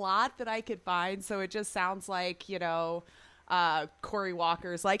whole lot that I could find, so it just sounds like, Corey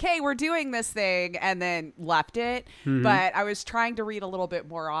Walker's like, hey, we're doing this thing, and then left it. But I was trying to read a little bit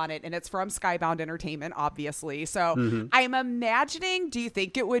more on it, and it's from Skybound Entertainment, obviously. So I'm imagining, do you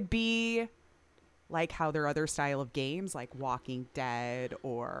think it would be like how their other style of games, like Walking Dead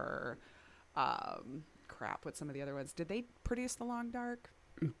or, what's some of the other ones? Did they produce The Long Dark?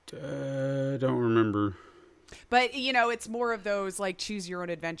 Don't remember. But, it's more of those like choose your own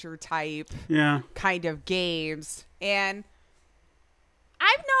adventure type kind of games. And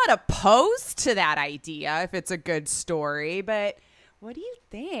I'm not opposed to that idea if it's a good story, but what do you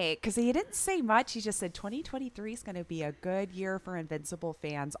think? Because he didn't say much. He just said 2023 is going to be a good year for Invincible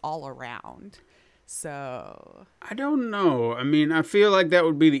fans all around. So I don't know. I mean, I feel like that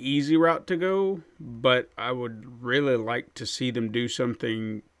would be the easy route to go, but I would really like to see them do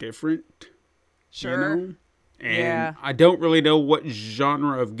something different. sure. And Yeah. I don't really know what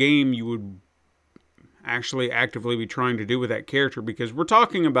genre of game you would actually actively be trying to do with that character, because we're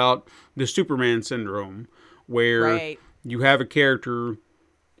talking about the Superman syndrome, where Right. you have a character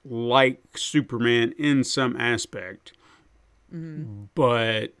like Superman in some aspect,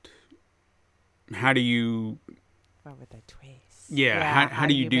 but how do you What with the twist? how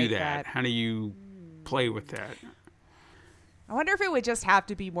do you do make that? How do you play with that? I wonder if it would just have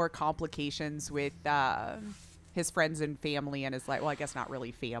to be more complications with his friends and family and his well, I guess not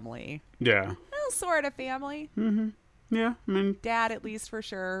really family. Yeah. Well, sort of family. Yeah, I mean, Dad, at least, for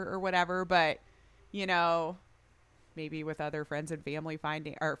sure, or whatever. But, maybe with other friends and family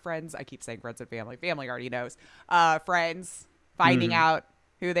finding, or friends, I keep saying friends and family. Family already knows. Friends finding out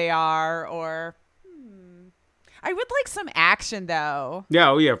who they are, or I would like some action, though. yeah,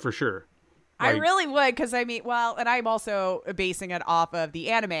 oh yeah, for sure. I Like- really would, because and I'm also basing it off of the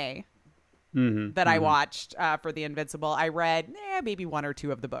anime that I watched for the Invincible. I read maybe one or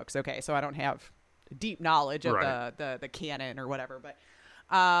two of the books. Okay, so I don't have deep knowledge of Right. the canon or whatever, but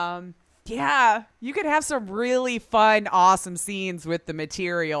yeah, you could have some really fun, awesome scenes with the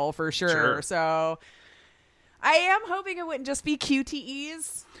material for sure. Sure. So I am hoping it wouldn't just be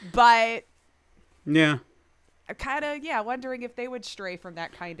QTEs, but Yeah. I'm kind of wondering if they would stray from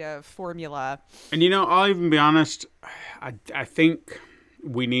that kind of formula. And I'll even be honest, I think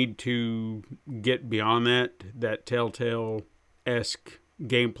we need to get beyond that Telltale-esque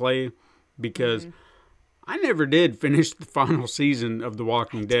gameplay, because I never did finish the final season of The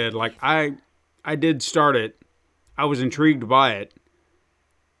Walking Dead. Like, I did start it. I was intrigued by it,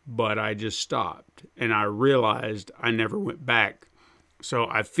 but I just stopped. And I realized I never went back. So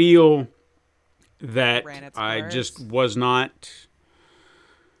I feel that Ran its I course. just was not...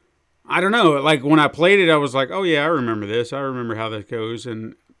 I don't know. Like, when I played it, I was like, oh, yeah, I remember this. I remember how this goes.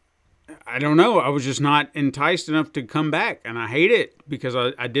 And I don't know. I was just not enticed enough to come back. And I hate it, because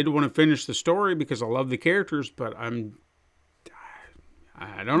I did want to finish the story because I love the characters, but I don't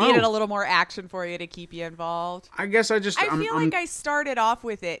know. Needed a little more action for you to keep you involved. I guess I just... I feel like I started off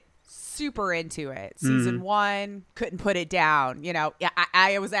with it super into it. Season 1, couldn't put it down.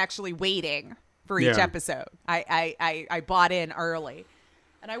 I was actually waiting for each Yeah. episode. I bought in early.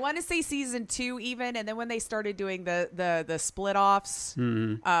 And I want to say season 2 even. And then when they started doing the split offs,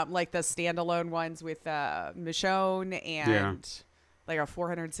 like the standalone ones with Michonne and like a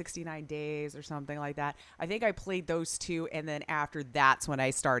 469 days or something like that. I think I played those 2. And then after that's when I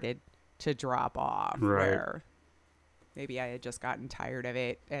started to drop off. Right. Where maybe I had just gotten tired of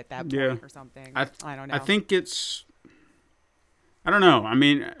it at that point Yeah. or something. I don't know. I think it's... I don't know. I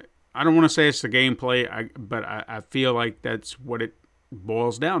mean, I don't want to say it's the gameplay, but I feel like that's what it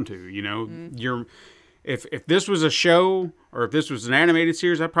boils down to. You're... If this was a show, or if this was an animated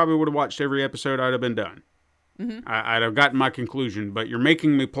series, I probably would have watched every episode. I'd have been done. I'd have gotten my conclusion. But you're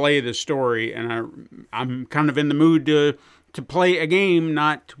making me play the story, and I'm kind of in the mood to play a game,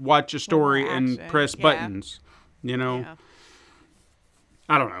 not watch a story and action, press yeah. buttons. Yeah.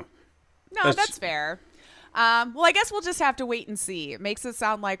 I don't know. No, that's fair. Well, I guess we'll just have to wait and see. It makes it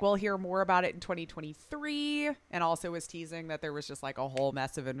sound like we'll hear more about it in 2023, and also was teasing that there was just like a whole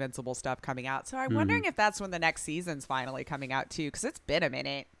mess of Invincible stuff coming out. So I'm wondering if that's when the next season's finally coming out too, because it's been a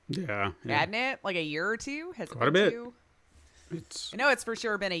minute. Yeah. Hadn't it? Like a year or two? Has it Quite a been bit. two? It's. I know it's for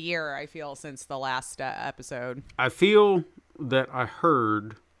sure been a year, I feel, since the last episode. I feel that I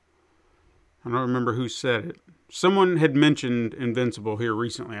heard. I don't remember who said it. Someone had mentioned Invincible here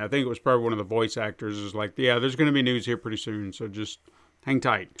recently. I think it was probably one of the voice actors. Is like, yeah, there's going to be news here pretty soon, so just hang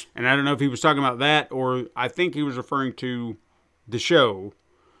tight. And I don't know if he was talking about that or I think he was referring to the show.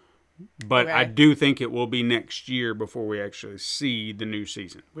 But Okay. I do think it will be next year before we actually see the new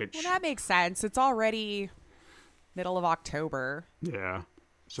season. Which, Well, that makes sense. It's already middle of October, yeah.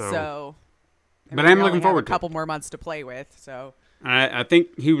 so. But we I'm only looking have forward a to it. couple more months to play with. So I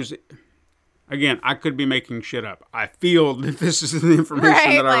think he was. Again, I could be making shit up. I feel that this is the information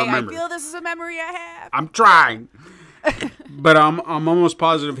that I like remember. I feel this is a memory I have. I'm trying, but I'm almost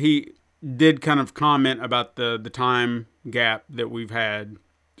positive he did kind of comment about the time gap that we've had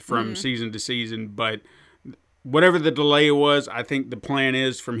from season to season. But whatever the delay was, I think the plan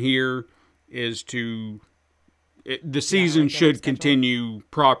is from here is to the season get it should scheduled. continue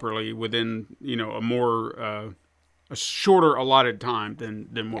properly within a shorter allotted time than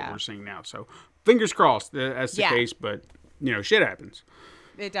what Yeah. we're seeing now. So fingers crossed that's the Yeah. case. But shit happens.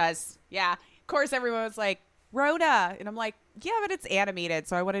 It does. Yeah. Of course, everyone was like, Rhoda. And I'm like, yeah, but it's animated.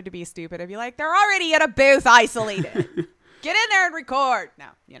 So I wanted to be stupid and be like, they're already in a booth isolated. Get in there and record. No,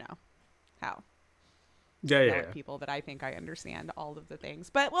 how? Yeah, Yell at people that I think I understand all of the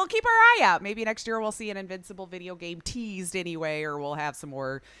things. But we'll keep our eye out. Maybe next year we'll see an Invincible video game teased anyway, or we'll have some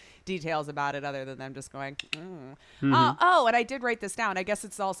more details about it other than them just going, oh, and I did write this down. I guess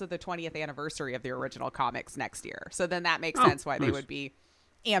it's also the 20th anniversary of the original comics next year. So then that makes sense why they nice. would be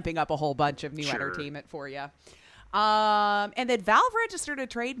amping up a whole bunch of new Sure. entertainment for you. And then Valve registered a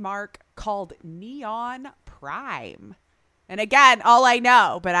trademark called Neon Prime. And again, all I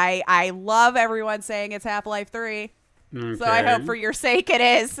know, but I love everyone saying it's Half-Life 3. So I hope for your sake it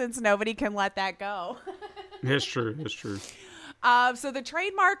is, since nobody can let that go. That's true. That's true. So the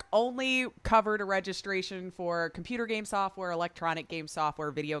trademark only covered a registration for computer game software, electronic game software,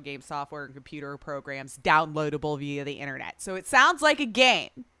 video game software, and computer programs downloadable via the internet. So it sounds like a game,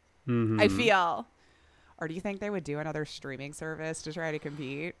 I feel. Or do you think they would do another streaming service to try to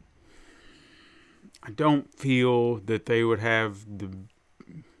compete? I don't feel that they would have the.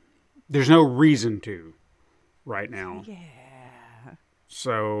 There's no reason to, right now. Yeah.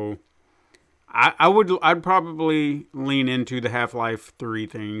 So, I'd probably lean into the Half-Life 3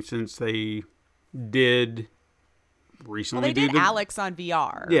 thing since they did Well, recently they do did Alex on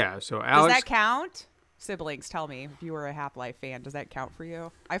VR. Yeah, so Does Alex. that count? Siblings, tell me, if you were a Half-Life fan, does that count for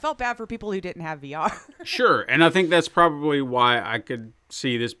you? I felt bad for people who didn't have VR. Sure, and I think that's probably why I could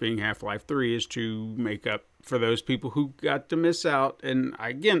see this being Half-Life 3 is to make up for those people who got to miss out. And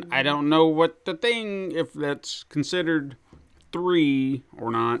again, I don't know what the thing, if that's considered 3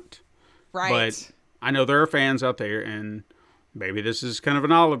 or not. Right. But I know there are fans out there, and maybe this is kind of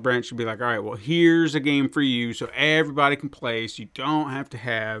an olive branch to be like, all right, well, here's a game for you so everybody can play, so you don't have to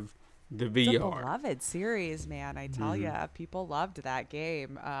have the It's a VR. beloved series, man. I tell ya, people loved that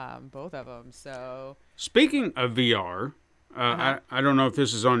game, both of them. So Speaking of VR, I don't know if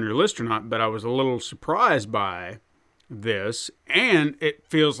this is on your list or not, but I was a little surprised by this, and it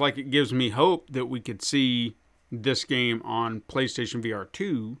feels like it gives me hope that we could see this game on PlayStation VR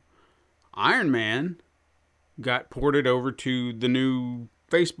 2. Iron Man got ported over to the new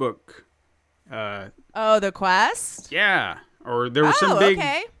Facebook. oh, the Quest. Yeah, or there was some big.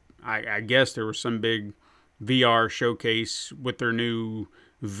 Okay. I guess there was some big VR showcase with their new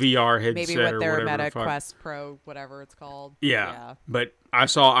VR headset Maybe with or their whatever. the Meta fuck. Quest Pro, whatever it's called. Yeah, but I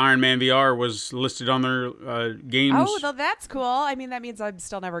saw Iron Man VR was listed on their games. Oh, well, that's cool. I mean, that means I'm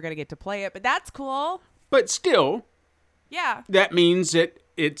still never going to get to play it, but that's cool. But still, Yeah. that means that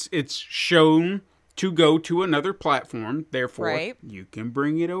it's shown to go to another platform. Therefore, Right. you can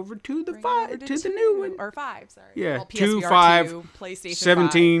bring it over to the Bring it over five to to the 2, new one. or 5, sorry. Yeah, Well, 2, PSVR 5, 2, PlayStation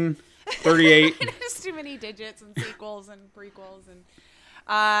 17, 38. 5. There's too many digits and sequels and prequels and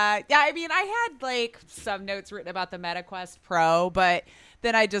yeah, I mean, I had like some notes written about the MetaQuest Pro, but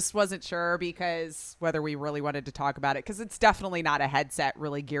then I just wasn't sure because whether we really wanted to talk about it, because it's definitely not a headset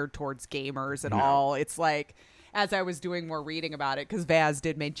really geared towards gamers at all. It's like, as I was doing more reading about it, because Vaz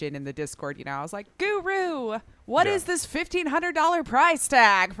did mention in the Discord, I was like, Guru, what is this $1,500 price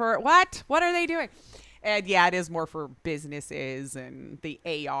tag for what? What are they doing? And yeah, it is more for businesses and the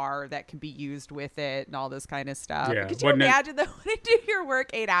AR that can be used with it and all this kind of stuff. Yeah, Could you wasn't it- imagine though, to do your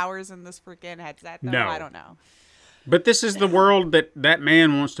work 8 hours in this freaking headset? Though? No. I don't know. But this is the world that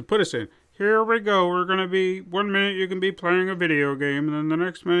man wants to put us in. Here we go. We're going to be, 1 minute you can be playing a video game, and then the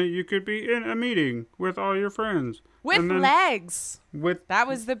next minute you could be in a meeting with all your friends. With And then legs. With, That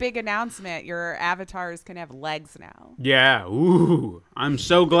was the big announcement. Your avatars can have legs now. yeah, ooh. I'm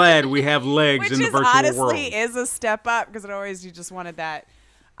so glad we have legs Which in the is virtual honestly world. is a step up because it always you just wanted that.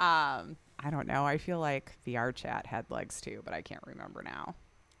 I don't know. I feel like VR chat had legs too, but I can't remember now.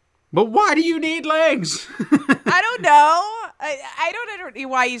 But why do you need legs? I don't know. I don't know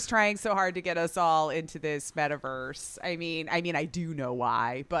why he's trying so hard to get us all into this metaverse. I mean, I do know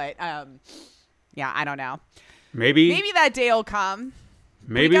why, but yeah, I don't know. Maybe that day will come.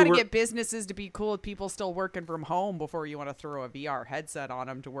 maybe you got to we're- get businesses to be cool with people still working from home before you want to throw a VR headset on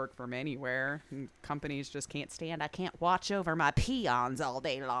them to work from anywhere. And companies just can't stand. I can't watch over my peons all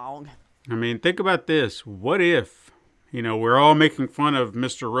day long. I mean, think about this. What if, we're all making fun of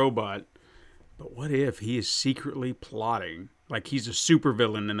Mr. Robot, but what if he is secretly plotting? Like he's a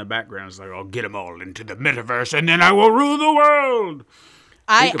supervillain in the background. It's like, I'll get them all into the metaverse and then I will rule the world.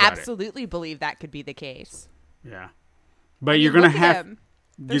 I Think about it. absolutely believe that could be the case. Yeah. But you're going to Look at have, him.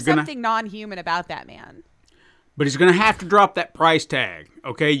 There's gonna- something non-human about that man. but he's going to have to drop that price tag.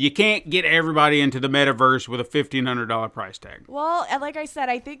 Okay. You can't get everybody into the metaverse with a $1,500 price tag. Well, and like I said,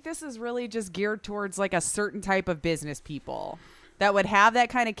 I think this is really just geared towards like a certain type of business people that would have that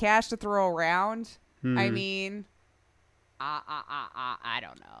kind of cash to throw around. I mean, I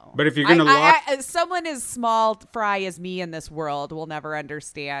don't know. But if you're gonna lock- someone as small fry as me in this world will never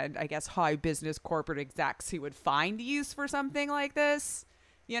understand, I guess, high business corporate execs who would find use for something like this.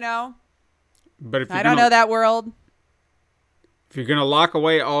 But if you're I don't know that world. If you're going to lock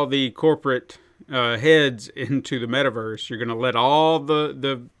away all the corporate heads into the metaverse, you're going to let all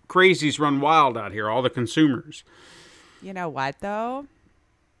the crazies run wild out here, all the consumers. You know what, though?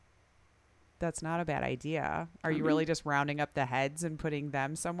 That's not a bad idea. Are you really just rounding up the heads and putting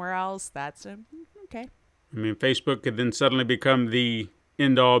them somewhere else? That's okay. I mean, Facebook could then suddenly become the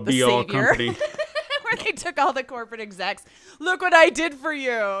end-all, be-all savior. company. Where they took all the corporate execs. Look what I did for you.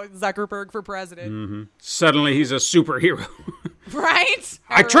 Zuckerberg for president. Suddenly he's a superhero. Right?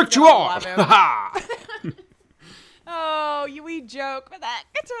 I tricked you all. Love him. Ha! Oh, we joke, but that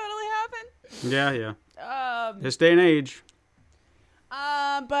could totally happen. Yeah. This day and age.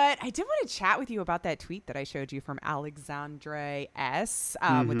 But I did want to chat with you about that tweet that I showed you from Alexandre S.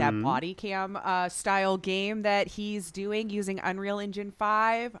 With that body cam style game that he's doing using Unreal Engine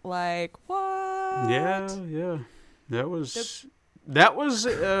 5. Like, what? Yeah. That was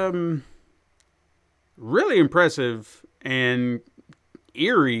really impressive and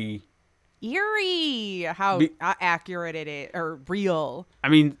eerie. How accurate it is, or real. I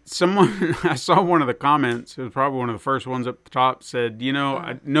mean, I saw one of the comments, it was probably one of the first ones up the top, said,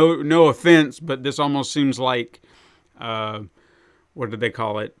 no offense, but this almost seems like, what did they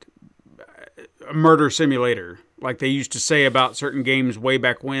call it? A murder simulator. Like they used to say about certain games way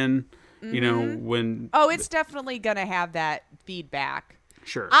back when, when... Oh, it's definitely going to have that feedback.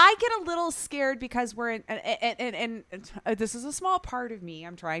 Sure. I get a little scared because we're in, and this is a small part of me.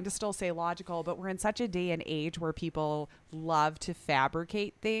 I'm trying to still stay logical, but we're in such a day and age where people love to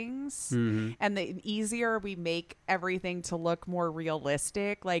fabricate things. And the easier we make everything to look more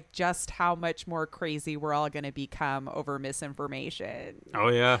realistic, like just how much more crazy we're all going to become over misinformation. Oh,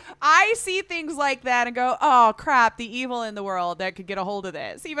 yeah. I see things like that and go, oh, crap, the evil in the world that could get a hold of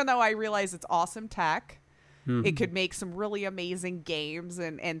this, even though I realize it's awesome tech. It could make some really amazing games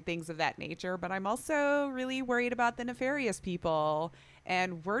and things of that nature. But I'm also really worried about the nefarious people.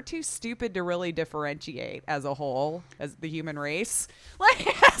 And we're too stupid to really differentiate as a whole, as the human race. Like,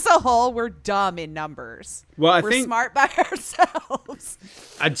 as a whole, we're dumb in numbers. Well, we're smart by ourselves.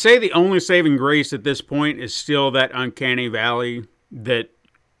 I'd say the only saving grace at this point is still that uncanny valley that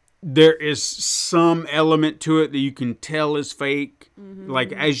there is some element to it that you can tell is fake.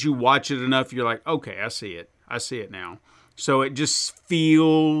 Like, as you watch it enough, you're like, okay, I see it. I see it now. So it just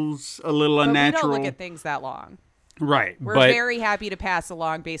feels a little unnatural. We don't look at things that long. Right. We're very happy to pass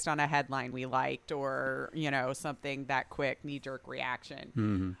along based on a headline we liked or, something that quick, knee-jerk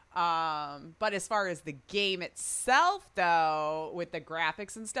reaction. But as far as the game itself, though, with the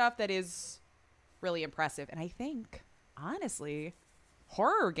graphics and stuff, that is really impressive. And I think, honestly,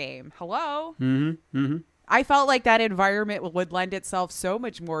 horror game. Hello? I felt like that environment would lend itself so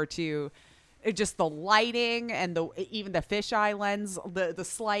much more to just the lighting and even the fisheye lens, the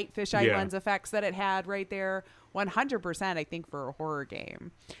slight fisheye lens effects that it had right there. 100%, I think, for a horror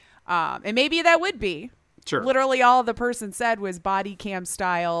game. And maybe that would be. Sure. Literally all the person said was body cam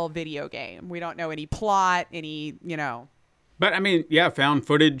style video game. We don't know any plot, any, But I mean, yeah, found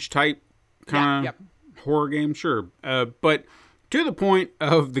footage type kind of horror game, sure. But to the point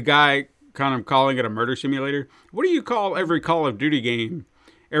of the guy kind of calling it a murder simulator, what do you call every Call of Duty game,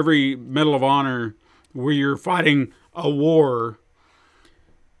 every Medal of Honor where you're fighting a war?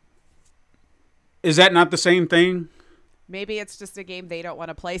 Is that not the same thing? Maybe it's just a game they don't want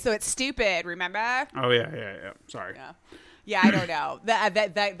to play, so it's stupid, remember? Oh, yeah. Sorry. Yeah, I don't know.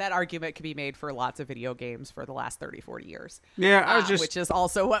 That argument could be made for lots of video games for the last 30, 40 years. Yeah, I was just... Which is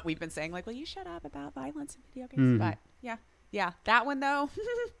also what we've been saying, like, will you shut up about violence in video games? But, yeah. That one, though,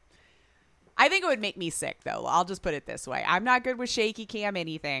 I think it would make me sick, though. I'll just put it this way. I'm not good with shaky cam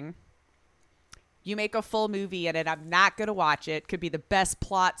anything. You make a full movie in it, I'm not going to watch it. Could be the best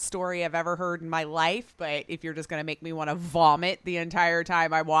plot story I've ever heard in my life, but if you're just going to make me want to vomit the entire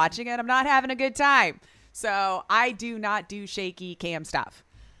time I'm watching it, I'm not having a good time. So I do not do shaky cam stuff.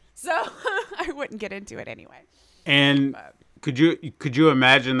 So I wouldn't get into it anyway. And could you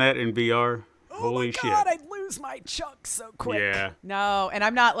imagine that in VR? Holy shit. God, shit. I'd lose my chunks so quick. Yeah. No, and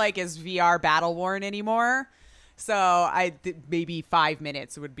I'm not like as VR battle worn anymore. So maybe 5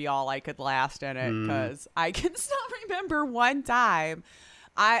 minutes would be all I could last in it because I can still remember one time.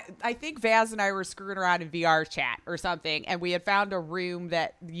 I think Vaz and I were screwing around in VR chat or something, and we had found a room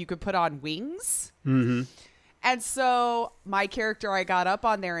that you could put on wings. Mm-hmm. And so my character, I got up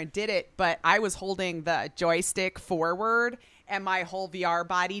on there and did it, but I was holding the joystick forward and my whole VR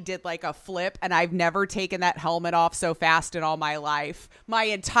body did like a flip, and I've never taken that helmet off so fast in all my life. My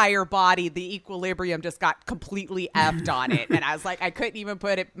entire body, the equilibrium just got completely effed on it. And I was like, I couldn't even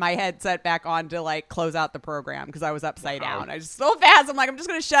put my headset back on to like close out the program because I was upside down. I just so fast. I'm like, I'm just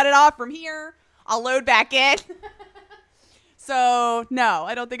going to shut it off from here. I'll load back in. So no,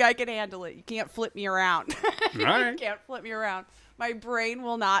 I don't think I can handle it. You can't flip me around. All right. You can't flip me around. My brain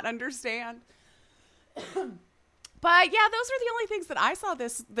will not understand. But yeah, those are the only things that I saw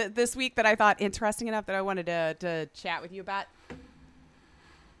this week that I thought interesting enough that I wanted to chat with you about.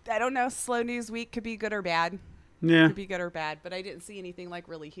 I don't know. Slow news week could be good or bad. Yeah. Could be good or bad, but I didn't see anything like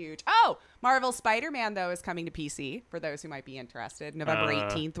really huge. Oh, Marvel Spider-Man, though, is coming to PC for those who might be interested. November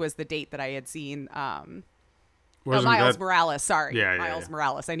 18th was the date that I had seen. Miles Morales. Sorry. Yeah, Miles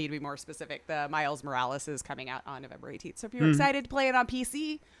Morales. I need to be more specific. The Miles Morales is coming out on November 18th. So if you're excited to play it on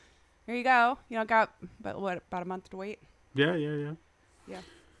PC, there you go. You know, got about a month to wait. Yeah.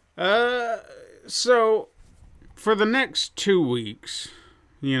 Yeah. So for the next 2 weeks,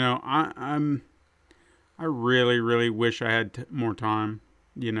 you know, I really, really wish I had more time.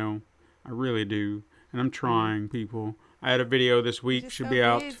 You know, I really do, and I'm trying. People, I had a video this week should be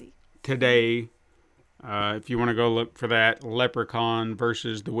out today. If you want to go look for that, Leprechaun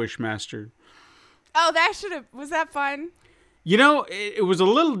versus the Wishmaster. Oh, was that fun? You know, it was a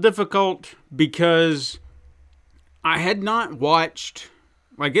little difficult because I had not watched,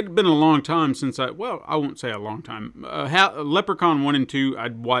 like, it had been a long time since I won't say a long time. Leprechaun 1 and 2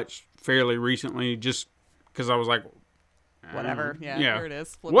 I'd watched fairly recently just because I was like, whatever. Yeah, here it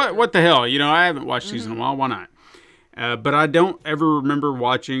is. What the hell? You know, I haven't watched these in a while. Why not? But I don't ever remember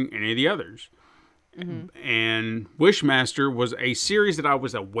watching any of the others. And Wishmaster was a series that I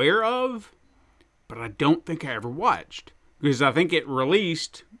was aware of, but I don't think I ever watched. Because I think it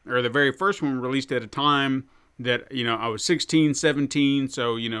released, or the very first one released at a time that, you know, I was 16, 17.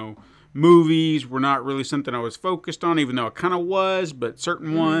 So, you know, movies were not really something I was focused on, even though it kind of was, but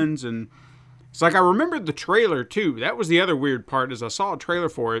certain ones. And it's like I remembered the trailer, too. That was the other weird part, is I saw a trailer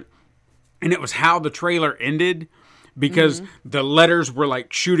for it, and it was how the trailer ended. Because the letters were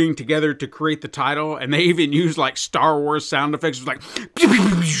like shooting together to create the title, and they even used like Star Wars sound effects. It was like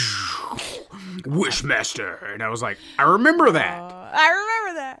Wishmaster, and I was like, I remember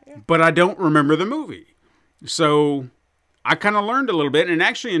that. Yeah. But I don't remember the movie. So I kind of learned a little bit, and it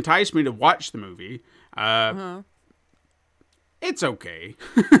actually enticed me to watch the movie. It's okay.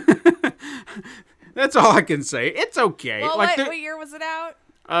 That's all I can say. It's okay. Well, like what year was it out?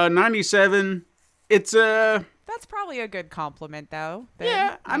 97. It's That's probably a good compliment, though.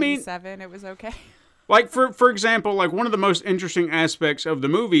 Yeah, I mean, 97, it was okay. Like, for example, like one of the most interesting aspects of the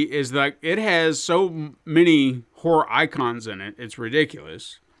movie is that it has so many horror icons in it. It's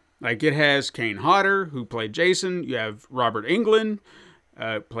ridiculous. Like, it has Kane Hodder, who played Jason. You have Robert Englund,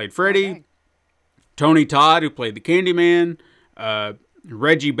 played Freddy. Okay. Tony Todd, who played the Candyman.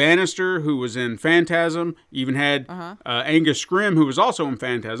 Reggie Bannister, who was in Phantasm. You even had Angus Scrimm, who was also in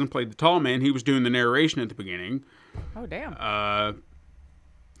Phantasm, played the tall man. He was doing the narration at the beginning. Oh, damn.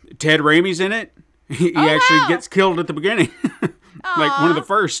 Ted Raimi's in it. He actually gets killed at the beginning. like one of the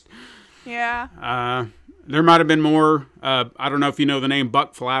first. Yeah. There might have been more. I don't know if you know the name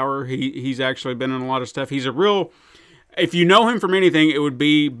Buck Flower. He's actually been in a lot of stuff. He's a real. If you know him from anything, it would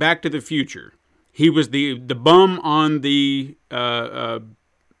be Back to the Future. He was the bum on the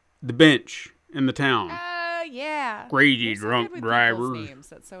bench in the town. Yeah. Crazy You're so drunk good with driver. people's names.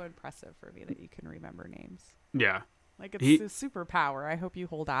 That's so impressive for me that you can remember names. Yeah, Like it's a superpower. I hope you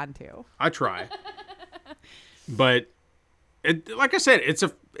hold on to. I try. But like I said,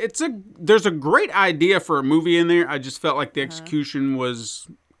 there's a great idea for a movie in there. I just felt like the execution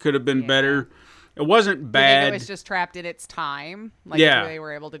could have been better. It wasn't bad. I think it was just trapped in its time. Like Yeah. if they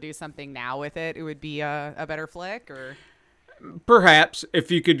were able to do something now with it, it would be a better flick. Or Perhaps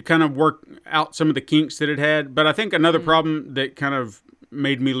if you could kind of work out some of the kinks that it had. But I think another problem that kind of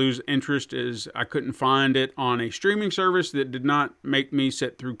made me lose interest is I couldn't find it on a streaming service that did not make me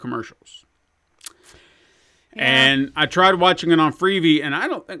sit through commercials. Yeah. And I tried watching it on Freevee, and I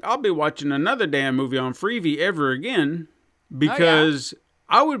don't think I'll be watching another damn movie on Freevee ever again because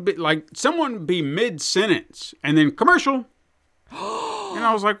I would be like, someone would be mid-sentence and then commercial. And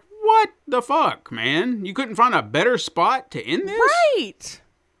I was like, what the fuck, man? You couldn't find a better spot to end this? right.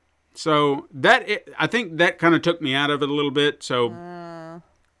 So I think that kind of took me out of it a little bit. So Fair,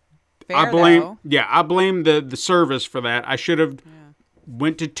 I blame though. the service for that. I should have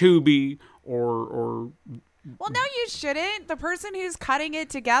went to Tubi or Well, no, you shouldn't. The person who's cutting it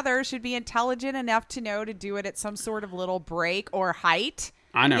together should be intelligent enough to know to do it at some sort of little break or height.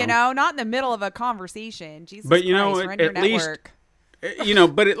 I know. You know, not in the middle of a conversation. Jesus But you know, Christ, we're on your at least- network.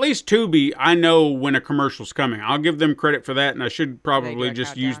 but at least Tubi, I know when a commercial's coming. I'll give them credit for that, and I should probably do a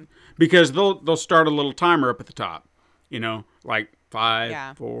just use countdown. because they'll start a little timer up at the top. You know, like 5,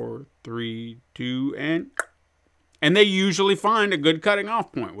 Yeah. 4, 3, 2, and they usually find a good cutting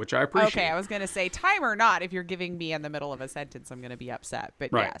off point, which I appreciate. Okay, I was going to say time or not. If you're giving me in the middle of a sentence, I'm going to be upset.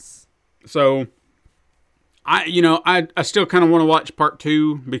 But Right. yes. So, I still kind of want to watch part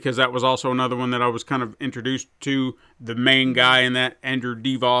 2 because that was also another one that I was kind of introduced to. The main guy in that, Andrew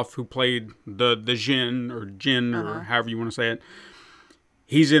Divoff, who played the Jin or however you want to say it.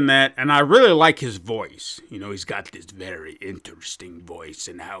 He's in that, and I really like his voice. You know, he's got this very interesting voice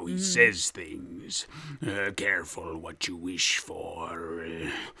and how he says things. Careful what you wish for.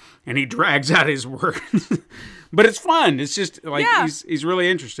 And he drags out his words. But it's fun. It's just, like, he's really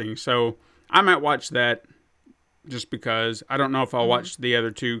interesting. So I might watch that just because. I don't know if I'll watch the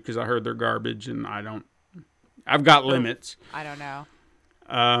other 2 because I heard they're garbage, and I've got limits. I don't know.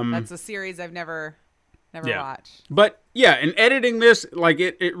 That's a series I've never watched. But yeah, in editing this, like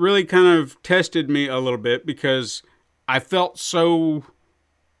it really kind of tested me a little bit because I felt so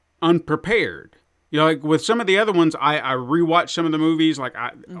unprepared. You know, like with some of the other ones, I rewatched some of the movies, like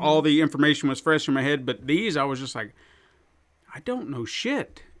all the information was fresh in my head, but these I was just like, I don't know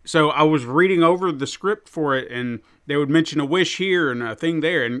shit. So I was reading over the script for it, and they would mention a wish here and a thing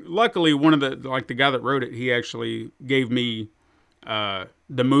there, and luckily one of the guy that wrote it, he actually gave me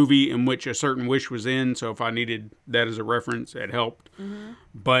the movie in which a certain wish was in, so if I needed that as a reference, it helped.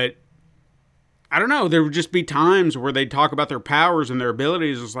 But I don't know, there would just be times where they'd talk about their powers and their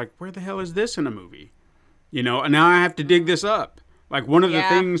abilities. It's like, where the hell is this in a movie? You know, and now I have to dig this up. Like one of the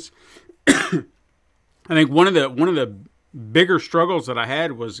things, I think one of the bigger struggles that I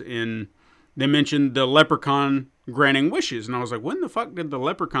had was they mentioned the leprechaun granting wishes, and I was like, when the fuck did the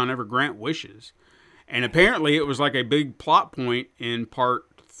leprechaun ever grant wishes? And apparently it was like a big plot point in part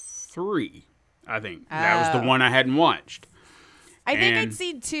 3, I think. That was the one I hadn't watched. I think And- I'd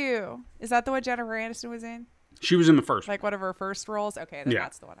seen 2. Is that the one Jennifer Aniston was in? She was in the first one. Like one of her first roles? Okay, then Yeah.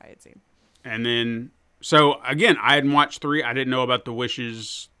 that's the one I had seen. And then, so again, I hadn't watched 3. I didn't know about the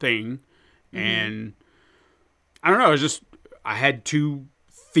wishes thing. And I don't know, I had to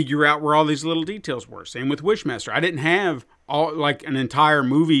figure out where all these little details were. Same with Wishmaster. I didn't have an entire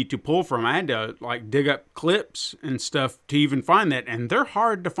movie to pull from. I had to dig up clips and stuff to even find that, and they're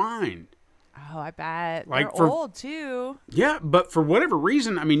hard to find. Oh, I bet. Like They're old, too. Yeah, but for whatever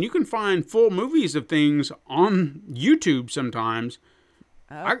reason, I mean, you can find full movies of things on YouTube sometimes.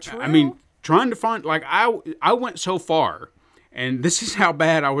 Oh, true. I mean, trying to find, I went so far, and this is how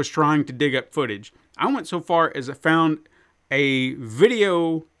bad I was trying to dig up footage. I went so far as I found a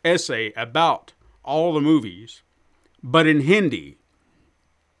video essay about all the movies, but in Hindi.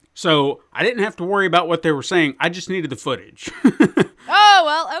 So I didn't have to worry about what they were saying. I just needed the footage. Oh,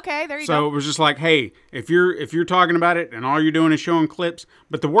 well, okay. There you So go. it was just like, hey, if you're talking about it and all you're doing is showing clips.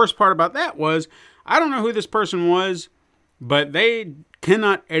 But the worst part about that was, I don't know who this person was, but they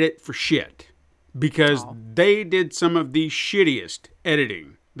cannot edit for shit because they did some of the shittiest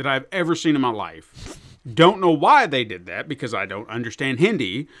editing that I've ever seen in my life. Don't know why they did that because I don't understand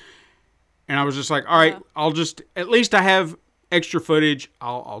Hindi. And I was just like, all right, I'll just, at least I have extra footage.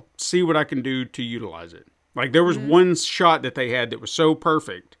 I'll see what I can do to utilize it. Like there was one shot that they had that was so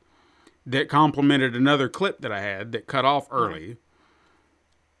perfect that complemented another clip that I had that cut off early.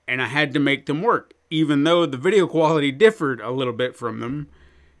 And I had to make them work. Even though the video quality differed a little bit from them.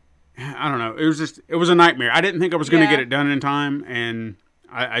 I don't know. It was a nightmare. I didn't think I was going to get it done in time. And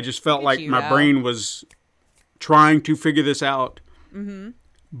I just felt like my brain was trying to figure this out. Mm-hmm.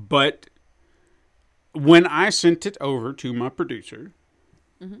 But when I sent it over to my producer,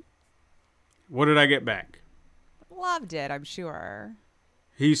 what did I get back? Loved it, I'm sure.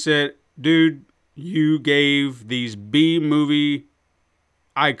 He said, dude, you gave these B movie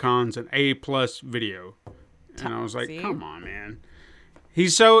icons an A+ video. And I was like, come on, man.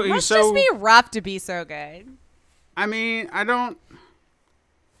 He's so Must just be rough to be so good. I mean, I don't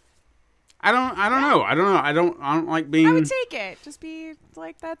know. I don't like being. I would take it. Just be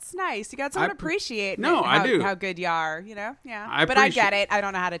like, that's nice. You got someone to appreciate. No, I do. How good you are, you know? Yeah. But I get it. I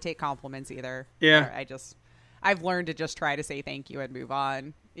don't know how to take compliments either. Yeah. I've learned to just try to say thank you and move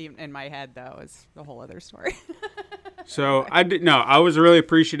on. Even in my head, though, is a whole other story. So I was really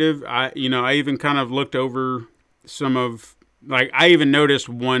appreciative. I even kind of looked over some of, like, I even noticed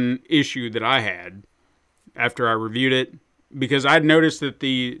one issue that I had after I reviewed it. Because I'd noticed that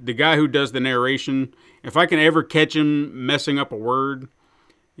the guy who does the narration, if I can ever catch him messing up a word,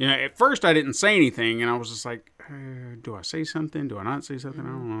 at first I didn't say anything, and I was just like, do I say something? Do I not say something? I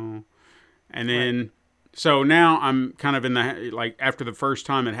don't know. And then, so now I'm kind of in the, like, after the first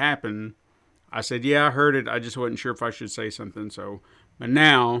time it happened, I said, yeah, I heard it. I just wasn't sure if I should say something. So, but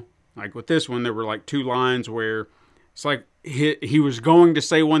now, like with this one, there were like 2 lines where it's like he was going to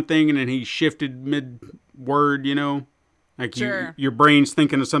say one thing, and then he shifted mid-word, Like your brain's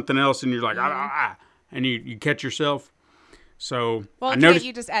thinking of something else, and you're like, and you catch yourself. So well, can't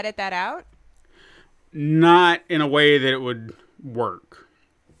you just edit that out? Not in a way that it would work.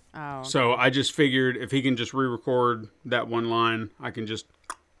 Oh. Okay. So I just figured if he can just re-record that one line, I can just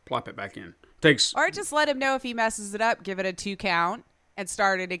plop it back in. Or just let him know if he messes it up, give it a 2 count, and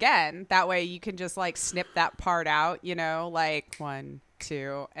start it again. That way you can just like snip that part out, like 1,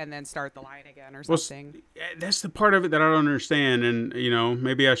 2, and then start the line again or something. Well, that's the part of it that I don't understand, and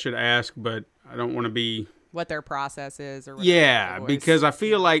maybe I should ask, but I don't want to be what their process is or because I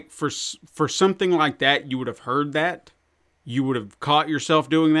feel like for something like that, you would have heard that, you would have caught yourself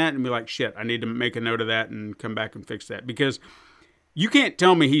doing that and be like, shit, I need to make a note of that and come back and fix that, because you can't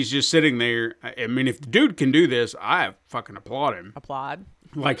tell me he's just sitting there. I mean, if the dude can do this, I fucking applaud him.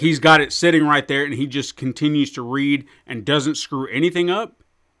 Like, he's got it sitting right there, and he just continues to read and doesn't screw anything up.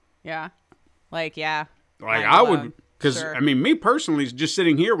 Yeah. Like, yeah. Like, I would, because, sure. I mean, me personally, just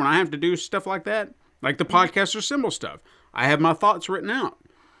sitting here when I have to do stuff like that, like the podcast or symbol stuff, I have my thoughts written out.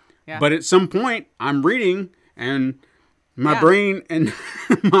 Yeah. But at some point, I'm reading, and my brain and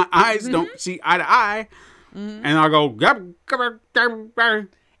my eyes don't see eye to eye, and I'll go,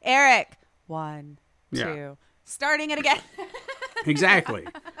 Eric, 1, 2, starting it again. Exactly.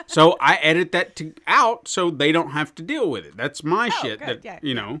 So I edit that out so they don't have to deal with it. That's my shit. Good. That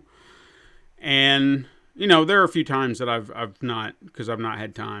and there are a few times that I've not, because I've not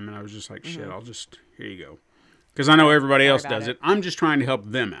had time, and I was just like, shit, I'll just, here you go, because I know everybody else does it. I'm just trying to help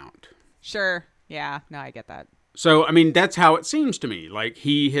them out. Sure. Yeah. No, I get that. So I mean, that's how it seems to me. Like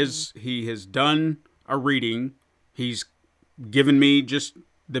he has done a reading. He's given me just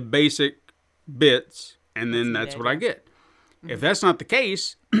the basic bits, and then that's what I get. If that's not the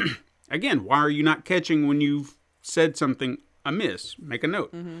case, again, why are you not catching when you've said something amiss? Make a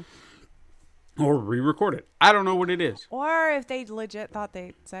note. Or re-record it. I don't know what it is. Or if they legit thought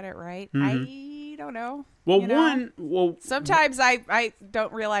they said it right. I don't know. Well, sometimes I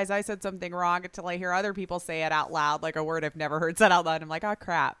don't realize I said something wrong until I hear other people say it out loud, like a word I've never heard said out loud. I'm like, oh,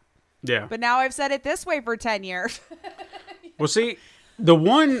 crap. Yeah. But now I've said it this way for 10 years. Well, see, the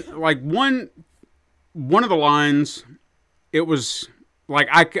one of the lines, it was like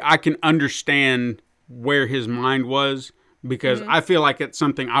I can understand where his mind was, because I feel like it's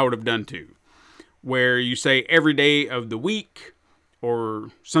something I would have done too. Where you say every day of the week or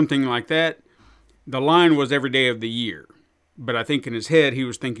something like that. The line was every day of the year. But I think in his head he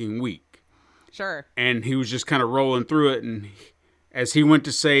was thinking week. Sure. And he was just kind of rolling through it. And as he went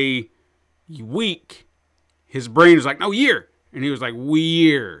to say week, his brain was like, no, year. And he was like,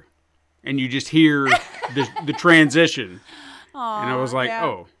 year. And you just hear the transition. Aww, and I was like,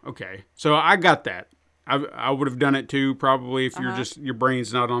 oh, okay. So I got that. I would have done it too, probably, if you're just, your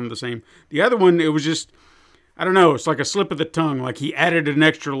brain's not on the same. The other one, it was just, I don't know, it's like a slip of the tongue. Like he added an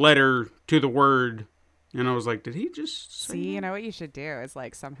extra letter to the word And I was like, did he just say See, that? you know what you should do is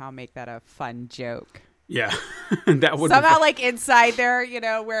like somehow make that a fun joke. Yeah. That would Somehow, be like inside there, you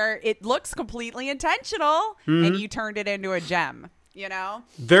know, where it looks completely intentional Mm-hmm. and you turned it into a gem, you know?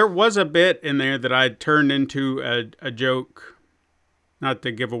 There was a bit in there that I turned into a joke. Not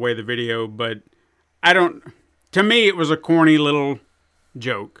to give away the video, but to me, it was a corny little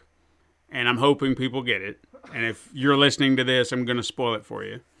joke. And I'm hoping people get it. And if you're listening to this, I'm going to spoil it for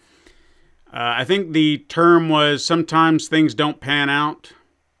you. I think the term was sometimes things don't pan out.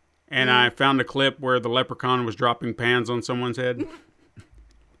 And I found a clip where the leprechaun was dropping pans on someone's head.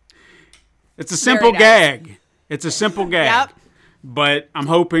 It's a simple Very nice. gag. It's a simple gag. Yep. But I'm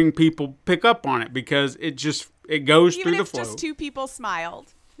hoping people pick up on it because it goes Even through the if flow. just two people smiled.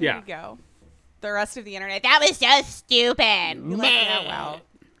 There Yeah. you go. The rest of the internet, that was just stupid. You're like, oh, well.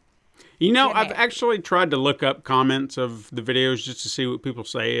 You know, Good I've man. actually tried to look up comments of the videos just to see what people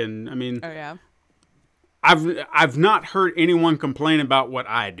say, and I mean, Oh, yeah. I've not heard anyone complain about what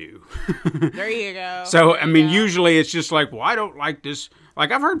I do. There you go. So I mean, usually it's just like, well, I don't like this.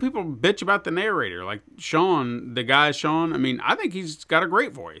 Like I've heard people bitch about the narrator, like Sean, the guy Sean. I mean, I think he's got a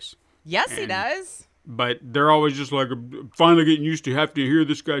great voice, Yes, he does. but they're always just like, finally getting used to having to hear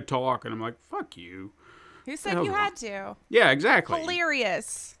this guy talk, and I'm like, fuck you. Who said hell you no. had to? Yeah, exactly.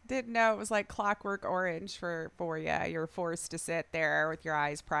 Hilarious. Didn't know it was like Clockwork Orange for you. You're forced to sit there with your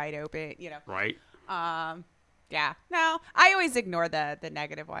eyes pried open, you know. Right. Yeah. No, I always ignore the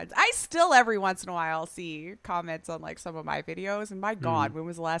negative ones. I still every once in a while see comments on like some of my videos, and my God, when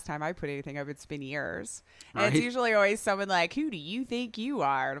was the last time I put anything up? It's been years. And it's Right. usually always someone like, "Who do you think you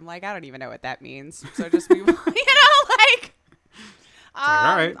are?" And I'm like, I don't even know what that means. So just be, you know, like.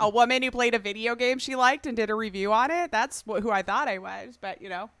 all right. A woman who played a video game she liked and did a review on it. That's who I thought I was. But, you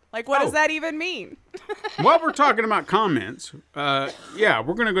know, like, what Oh. does that even mean? While we're talking about comments, yeah,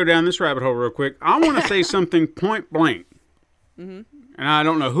 we're going to go down this rabbit hole real quick. I want to say something point blank. And I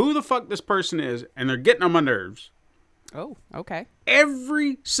don't know who the fuck this person is, and they're getting on my nerves. Oh, okay.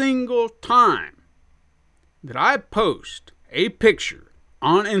 Every single time that I post a picture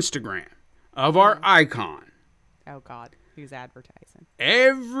on Instagram of our icon, Oh, God. Who's advertising?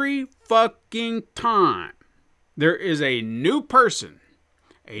 every fucking time there is a new person,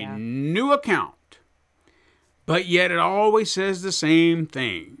 a Yeah. new account, but yet it always says the same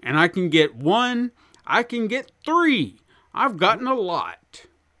thing. And I can get one, I can get three. I've gotten a lot.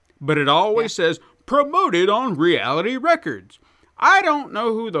 But it always says promoted on Reality Records. I don't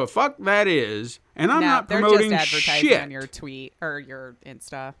know who the fuck that is, and I'm no, not they're promoting just advertising shit. on your tweet or your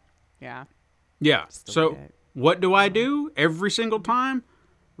Insta. Yeah. Yeah. So delete it. what do I do every single time?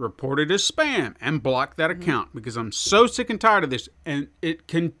 Report it as spam and block that account because I'm so sick and tired of this, and it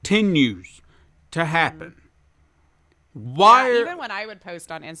continues to happen. Why? Yeah, even when I would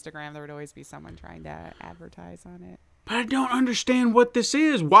post on Instagram, there would always be someone trying to advertise on it. But I don't understand what this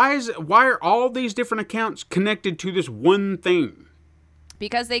is. Why are all these different accounts connected to this one thing?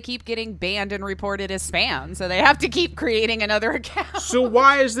 Because they keep getting banned and reported as spam, so they have to keep creating another account. So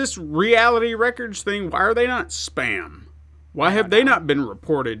why is this Reality Records thing? Why are they not spam? Why have they not been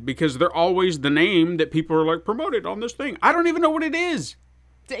reported? Because they're always the name that people are like promoted on this thing. I don't even know what it is.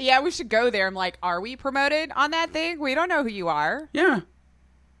 Yeah, we should go there. I'm like, are we promoted on that thing? We don't know who you are. Yeah.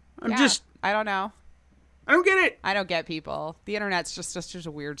 Yeah, I don't know. I don't get it. I don't get people. The internet's just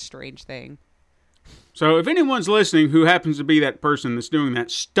a weird, strange thing. So if anyone's listening who happens to be that person that's doing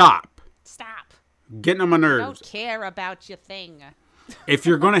that, stop. Stop. Getting on my Don't nerves. care about your thing. If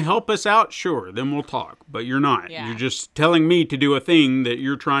you're going to help us out, sure, then we'll talk. But you're not. Yeah. You're just telling me to do a thing that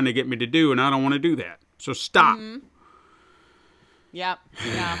you're trying to get me to do, and I don't want to do that. So stop. Yep.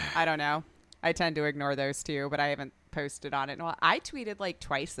 Yeah, I don't know. I tend to ignore those too, but I haven't posted on it. Well, I tweeted like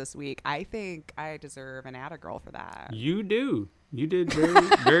twice this week. I think I deserve an Atta-Girl for that. You do. You did very,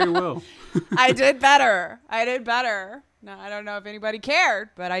 very well. I did better. No, I don't know if anybody cared,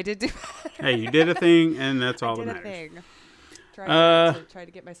 but I did do better. Hey, you did a thing, and that's all Did that a matters. thing. Tried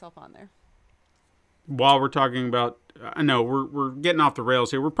to get myself on there. While we're talking about, I know we're getting off the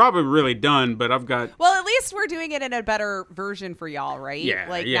rails here. We're probably really done, but I've got. Well, at least we're doing it in a better version for y'all, right? Yeah,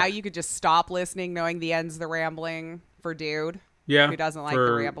 Like yeah. now you could just stop listening knowing the end's the rambling for dude Yeah. who doesn't like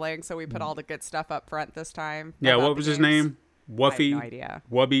the rambling. So we put all the good stuff up front this time. Yeah, about what the was his games. name? Wuffy? no idea.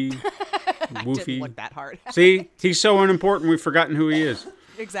 Wubby? Didn't Woofy? look that hard. See, he's so unimportant we've forgotten who he is.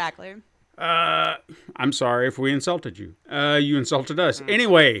 Exactly. I'm sorry if we insulted you. You insulted us.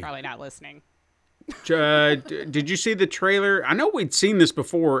 Anyway, Probably not listening. did you see the trailer? I know we'd seen this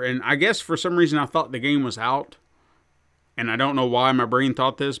before, and I guess for some reason I thought the game was out. And I don't know why my brain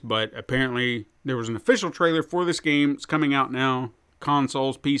thought this, but apparently there was an official trailer for this game. It's coming out now.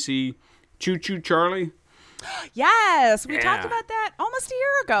 Consoles, PC. Choo Choo Charlie. Yes, we talked Yeah. about that almost a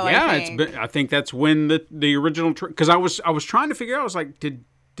year ago. Yeah, I it's think. been. I think that's when the original. Because I was trying to figure out. I was like, did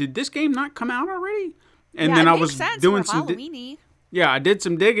this game not come out already? And yeah, then it I makes was sense doing for some. Halloween-y. Yeah, I did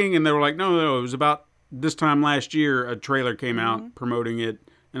some digging, and they were like, no, it was about this time last year. A trailer came out promoting it,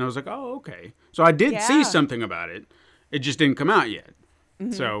 and I was like, oh, okay. So I did see Yeah. something about it. It just didn't come out yet.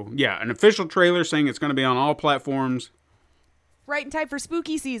 So yeah, an official trailer saying it's going to be on all platforms. Right in time for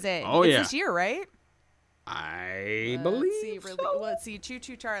spooky season. Oh, it's yeah. this year, right? I believe. Let's see. Choo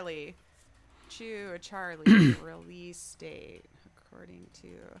Choo Charlie. Choo Charlie release date according to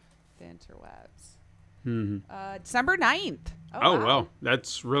the interwebs. December 9th. Oh wow. well,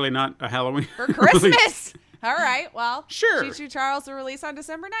 that's really not a Halloween For release. Christmas. All right. Well, Sure. Choo Choo Charles will release on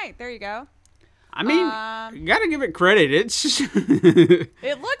December 9th. There you go. I mean, you gotta give it credit. It's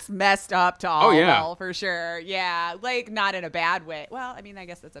It looks messed up to all yeah. hell for sure. Yeah, like not in a bad way. Well, I mean, I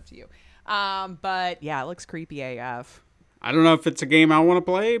guess that's up to you. But yeah, it looks creepy AF. I don't know if it's a game I want to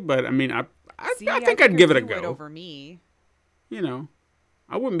play, but I mean, I See, think I'd give it a you would go. over me. You know,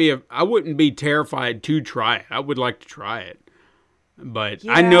 I wouldn't be terrified to try it. I would like to try it, but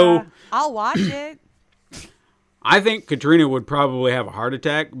I know Yeah, I'll watch it. I think Katrina would probably have a heart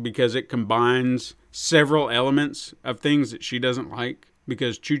attack because it combines several elements of things that she doesn't like.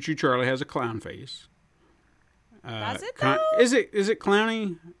 Because Choo Choo Charlie has a clown face. Does it ki- though? Is it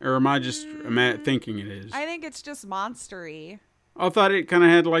clowny, or am I just thinking it is? I think it's just monstery. I thought it kind of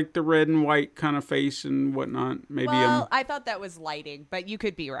had like the red and white kind of face and whatnot. Maybe Well, I thought that was lighting, but you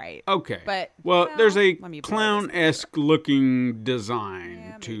could be right. okay. but, well, well, there's a let me blur this clown-esque looking design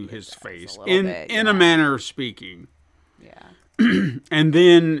Yeah, to maybe it his does a face, little in bit, in yeah. a manner of speaking. Yeah. And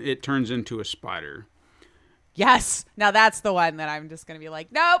then it turns into a spider. Yes. Now that's the one that I'm just gonna be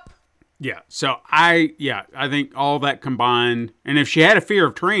like, nope. Yeah. So I think all that combined, and if she had a fear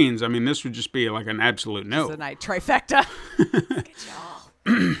of trains, I mean, this would just be like an absolute no. It's a night trifecta. Look at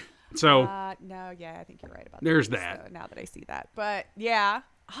y'all. So No, yeah, I think you're right about There's these, that. though, now that I see that, but yeah.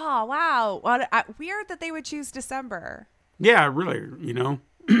 Oh wow, weird that they would choose December. yeah, really, you know.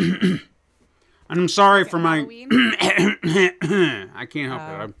 And I'm sorry for my. Halloween. I can't help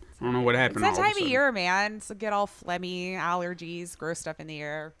it. I don't know what It's happened. that all of a time of sudden. year, man. So get all phlegmy, allergies, gross stuff in the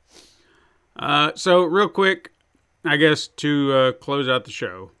air. So real quick, I guess to close out the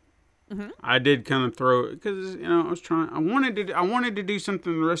show, I did kind of throw because I wanted to do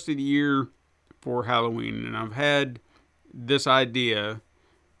something the rest of the year for Halloween, and I've had this idea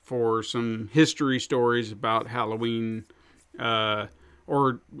for some history stories about Halloween,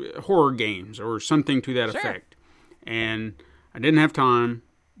 or horror games or something to that Sure. effect, and I didn't have time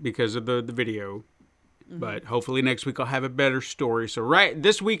because of the video. But hopefully next week I'll have a better story. So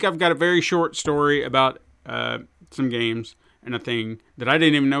this week I've got a very short story about some games and a thing that I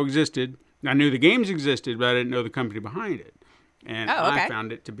didn't even know existed. I knew the games existed, but I didn't know the company behind it. And Oh, okay. I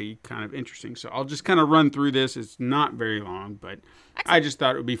found it to be kind of interesting. So I'll just kind of run through this. It's not very long, but I just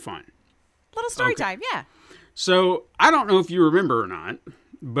thought it would be fun. Little story Okay. time, yeah. So I don't know if you remember or not,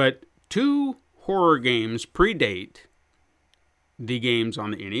 but 2 horror games predate the games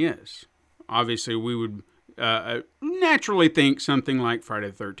on the NES. Obviously, we would naturally think something like Friday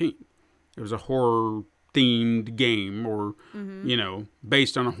the 13th. It was a horror-themed game, or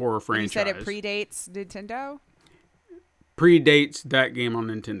based on a horror franchise. You said it predates Nintendo? Predates that game on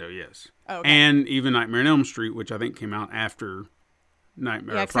Nintendo, yes. Oh, okay. And even Nightmare on Elm Street, which I think came out after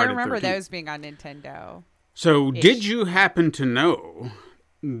Nightmare. Yeah, because I Friday the remember 13th. those being on Nintendo. So, did you happen to know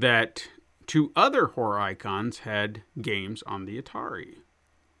that 2 other horror icons had games on the Atari?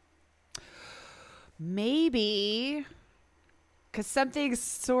 Maybe. Because something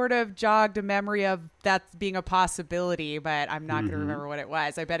sort of jogged a memory of that being a possibility, but I'm not going to remember what it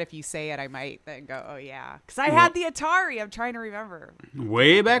was. I bet if you say it, I might then go, oh, yeah. Because I had the Atari. I'm trying to remember.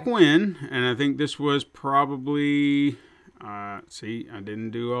 Way back when, and I think this was probably... see, I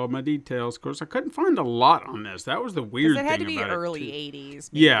didn't do all my details. Of course, I couldn't find a lot on this. That was the weird Because thing it had to be about early it, too. 80s,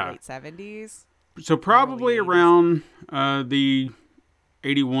 maybe Yeah. late 70s. So probably early 80s. around the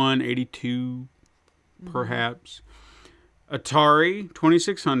 81, 82, perhaps. Atari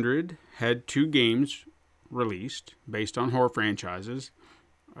 2600 had 2 games released based on horror franchises.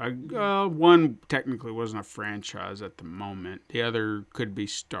 One technically wasn't a franchise at the moment. The other could be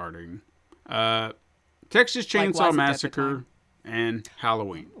starting. Texas Like, was it Chainsaw at the Massacre time? and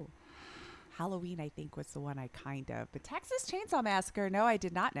Halloween. Halloween, I think, was the one I kind of. But Texas Chainsaw Massacre, no, I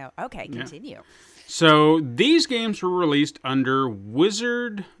did not know. Okay, continue. So these games were released under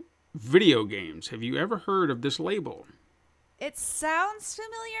Wizard Video Games. Have you ever heard of this label? It sounds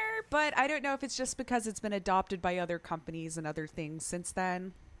familiar, but I don't know if it's just because it's been adopted by other companies and other things since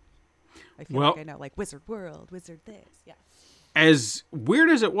then. I feel Well- like I know, like Wizard World, Wizard this. Yeah. As weird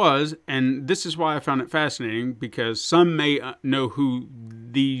as it was, and this is why I found it fascinating, because some may know who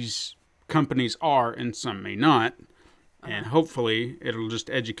these companies are and some may not. And hopefully it'll just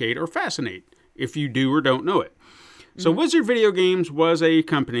educate or fascinate if you do or don't know it. So Wizard Video Games was a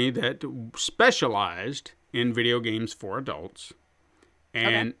company that specialized in video games for adults.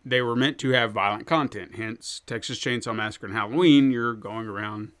 And they were meant to have violent content. Hence, Texas Chainsaw Massacre and Halloween, you're going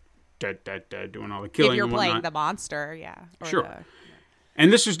around doing all the killing If you're and playing whatnot. the monster, yeah. Or Sure. the-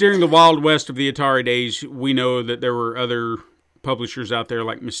 And this was during the Wild West of the Atari days. We know that there were other publishers out there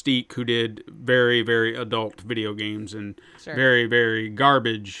like Mystique who did very, very adult video games and Sure. very, very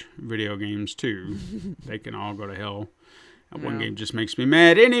garbage video games too. They can all go to hell. That one game just makes me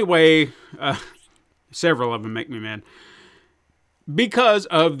mad. Anyway, several of them make me mad. Because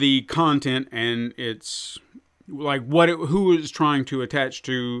of the content and its like who is trying to attach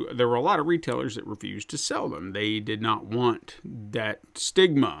to, there were a lot of retailers that refused to sell them. They did not want that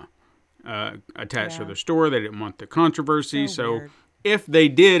stigma attached to Yeah. their store. They didn't want the controversy. So So weird. if they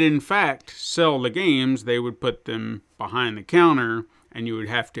did in fact sell the games, they would put them behind the counter and you would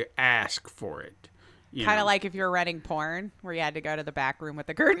have to ask for it. You Kind know, of like if you were renting porn, where you had to go to the back room with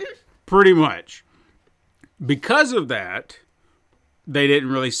the curtain. pretty much. Because of that, they didn't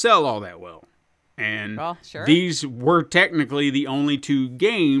really sell all that well. And Well, sure. these were technically the only two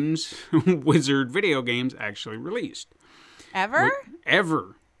games Wizard Video Games actually released. Ever?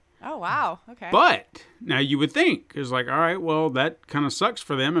 Ever. Oh, wow. Okay. But now you would think, it's like, all right, well, that kind of sucks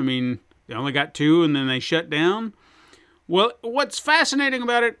for them. I mean, they only got two and then they shut down. Well, what's fascinating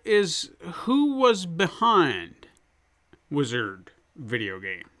about it is who was behind Wizard Video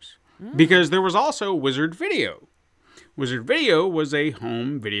Games. Because there was also Wizard Video. Wizard Video was a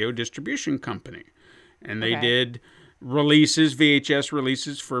home video distribution company. And they Okay. did releases, VHS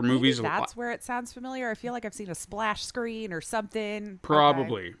releases for Maybe movies. that's where it sounds familiar. I feel like I've seen a splash screen or something.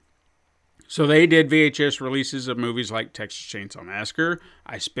 Probably. Okay. So they did VHS releases of movies like Texas Chainsaw Massacre,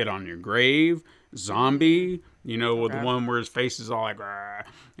 I Spit on Your Grave, Zombie, with the Okay. one where his face is all like, "Rah,"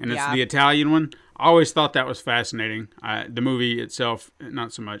 and it's Yeah. the Italian one. I always thought that was fascinating. The movie itself,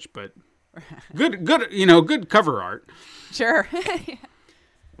 not so much, but good cover art. Sure.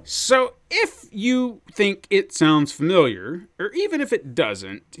 So if you think it sounds familiar, or even if it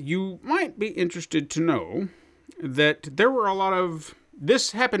doesn't, you might be interested to know that there were a lot of...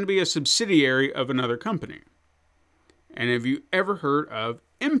 This happened to be a subsidiary of another company. And have you ever heard of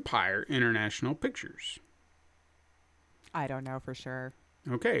Empire International Pictures? I don't know for sure.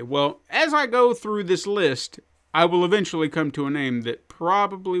 Okay, well, as I go through this list, I will eventually come to a name that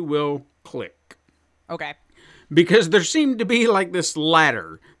probably will click. Okay. Because there seemed to be like this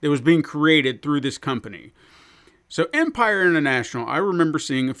ladder that was being created through this company. So Empire International, I remember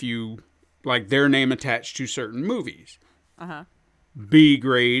seeing a few, like their name attached to certain movies. Uh-huh.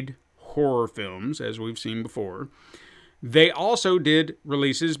 B-grade horror films, as we've seen before. They also did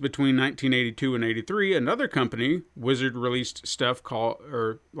releases between 1982 and 83. Another company, Wizard, released stuff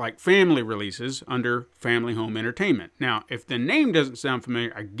like family releases under Family Home Entertainment. Now, if the name doesn't sound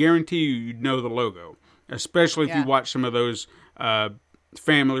familiar, I guarantee you'd know the logo. Especially if you Yeah. watch some of those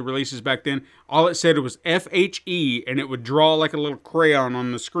family releases back then. All it said was FHE, and it would draw like a little crayon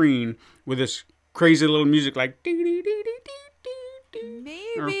on the screen with this crazy little music like...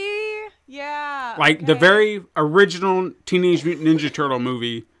 Maybe. Yeah. Like the okay. very original Teenage Mutant Ninja Turtle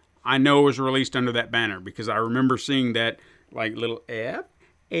movie, I know was released under that banner because I remember seeing that like little F,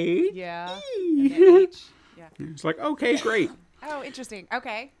 H, Yeah. E. And the H. Yeah. It's like, okay, great. Oh, interesting.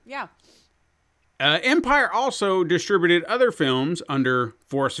 Okay. Yeah. Empire also distributed other films under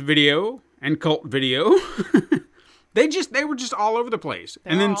Force Video and Cult Video. They were just all over the place.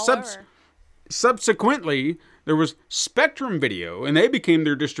 They're and then all over. subsequently, there was Spectrum Video, and they became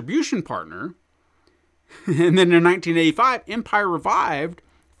their distribution partner. And then in 1985, Empire revived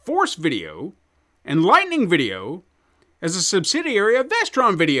Force Video and Lightning Video as a subsidiary of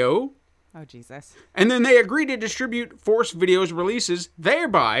Vestron Video. Oh, Jesus. And then they agreed to distribute Force Video's releases,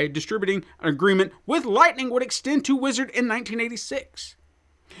 thereby distributing an agreement with Lightning would extend to Wizard in 1986.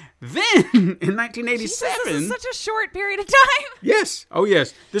 Then, in 1987... Jesus, this is such a short period of time. Yes. Oh,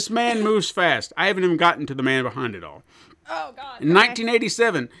 yes. This man moves fast. I haven't even gotten to the man behind it all. Oh, God. In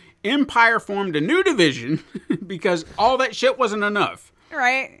 1987, Empire formed a new division because all that shit wasn't enough.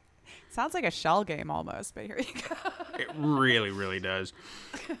 Right. Sounds like a shell game almost, but here you go. It really, really does.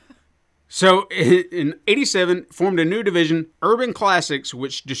 So, in 87, formed a new division, Urban Classics,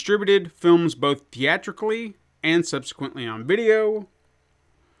 which distributed films both theatrically and subsequently on video.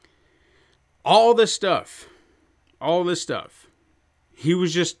 All this stuff. He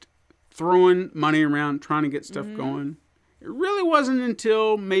was just throwing money around, trying to get stuff going. It really wasn't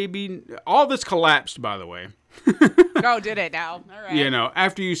until maybe all this collapsed, by the way. Oh, did it now? All right. You know,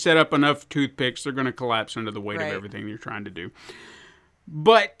 after you set up enough toothpicks, they're going to collapse under the weight Right. of everything you're trying to do.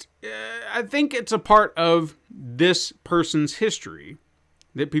 But I think it's a part of this person's history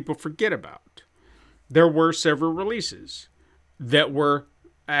that people forget about. There were several releases that were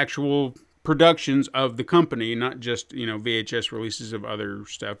actual productions of the company, not just, you know, VHS releases of other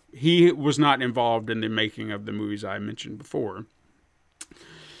stuff. He was not involved in the making of the movies I mentioned before.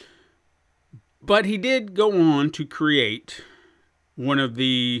 But he did go on to create one of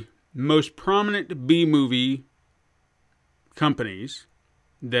the most prominent B-movie companies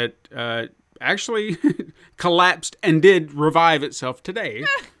that actually collapsed and did revive itself today.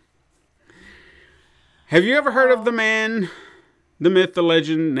 Have you ever heard of the man, the myth, the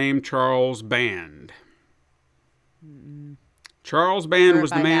legend named Charles Band? Charles Band Or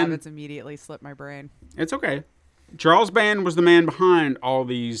was if the I have, man. it's immediately slipped my brain. It's okay. Charles Band was the man behind all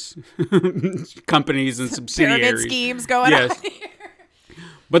these companies and subsidiaries. Pyramid schemes going Yes. on here.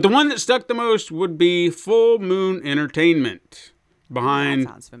 But the one that stuck the most would be Full Moon Entertainment, That behind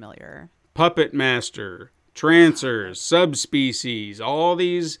sounds familiar. Puppet Master, Trancers, Subspecies, all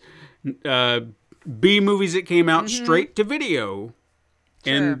these B movies that came out straight to video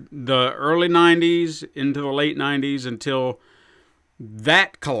in the early 90s into the late 90s until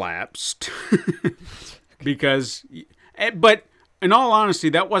that collapsed. But in all honesty,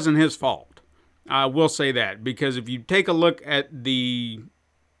 that wasn't his fault. I will say that, because if you take a look at the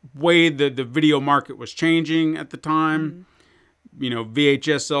way the video market was changing at the time, you know,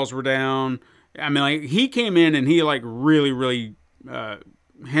 VHS sales were down. I mean, like, he came in and he like really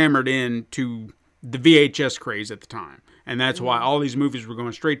hammered into the VHS craze at the time. And that's why all these movies were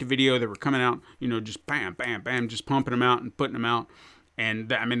going straight to video. They were coming out, you know, just bam, bam, bam, just pumping them out and putting them out.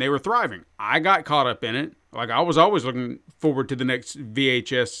 And I mean, they were thriving. I got caught up in it. Like, I was always looking forward to the next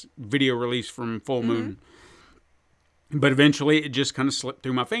VHS video release from Full Moon. But eventually it just kind of slipped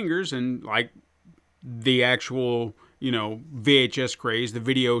through my fingers, and like the actual, you know, VHS craze, the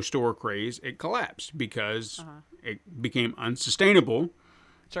video store craze, it collapsed because it became unsustainable.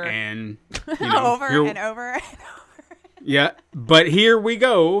 Sure. And, you know, over here- and over. yeah, but here we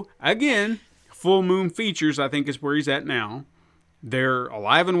go again. Full Moon Features, I think, is where he's at now. They're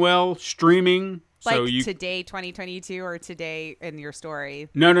alive and well, streaming. Like So you today, 2022, or today in your story?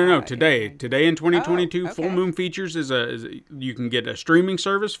 no in today in 2022, Oh, Full okay. Moon Features is you can get a streaming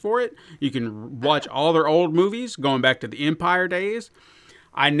service for it. You can watch all their old movies going back to the Empire days.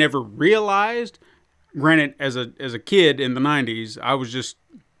 I never realized, granted, as a kid in the 90s, I was just,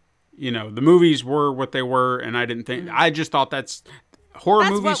 you know, the movies were what they were, and I didn't think, I just thought that's horror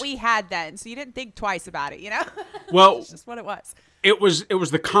That's movies. what we had then, so you didn't think twice about it, you know? Well, It's just what it was. it was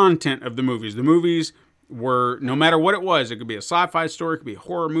the content of the movies. The movies were, no matter what it was, it could be a sci-fi story, it could be a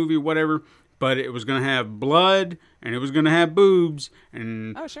horror movie, whatever, but it was going to have blood and it was going to have boobs,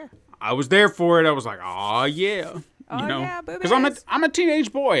 and Oh, sure. I was there for it. I was like, oh yeah, Oh, you know, yeah, because boobies. I'm a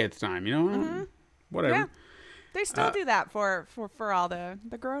teenage boy at the time, you know, whatever. Yeah. They still do that for all the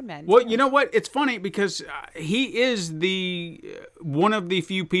grown men. Well, too. you know what? It's funny because he is the one of the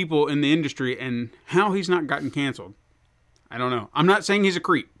few people in the industry, and how he's not gotten canceled, I don't know. I'm not saying he's a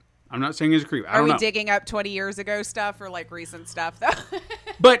creep. I Are don't we know. digging up 20 years ago stuff or like recent stuff though?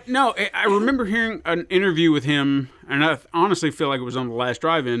 But no, I remember hearing an interview with him, and I honestly feel like it was on the last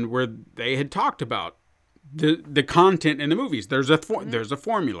drive-in, where they had talked about the content in the movies. There's a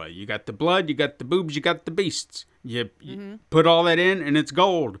formula. You got the blood, you got the boobs, you got the beasts. You put all that in, and it's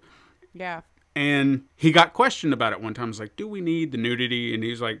gold. Yeah. And he got questioned about it one time. He's like, "Do we need the nudity?" And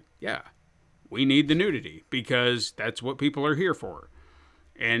he's like, "Yeah, we need the nudity because that's what people are here for."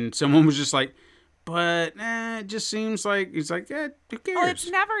 And someone was just like, "But it just seems like," he's like, "Yeah, who cares?" Well, it's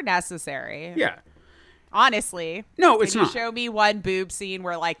never necessary. Yeah. Honestly. No, it's Can you not. show me one boob scene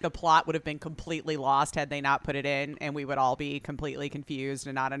where like the plot would have been completely lost had they not put it in, and we would all be completely confused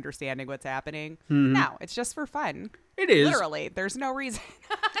and not understanding what's happening? No, it's just for fun. It is. Literally, there's no reason.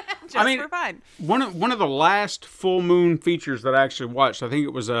 Just I mean, for fun. One of the last Full Moon features that I actually watched, I think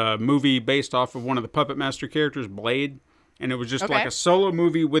it was a movie based off of one of the Puppet Master characters, Blade, and it was just Okay. like a solo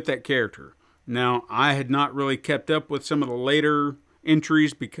movie with that character. Now, I had not really kept up with some of the later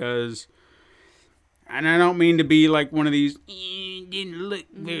entries because, and I don't mean to be like one of these, didn't look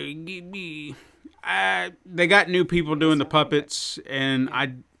very good. They got new people doing the puppets, and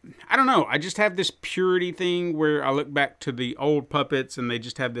I don't know. I just have this purity thing where I look back to the old puppets and they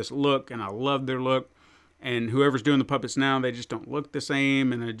just have this look, and I love their look. And whoever's doing the puppets now, they just don't look the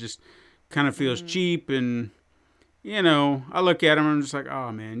same, and it just kind of feels cheap. And you know, I look at him and I'm just like,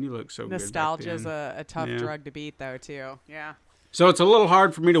 oh man, you look so good. Nostalgia's a tough Yeah. drug to beat, though, too. Yeah. So it's a little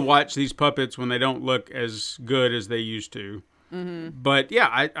hard for me to watch these puppets when they don't look as good as they used to. But yeah,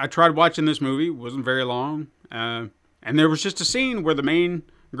 I tried watching this movie. It wasn't very long. And there was just a scene where the main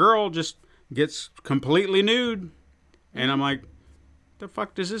girl just gets completely nude. And I'm like, the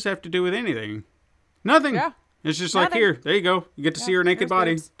fuck does this have to do with anything? Nothing. Yeah. It's just like, Nothing. here, there you go. You get to see her naked here's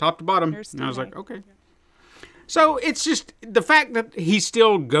body, boobs. top to bottom. Here's And I was like, stomach. okay. So it's just the fact that he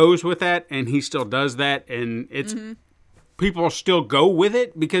still goes with that and he still does that and it's people still go with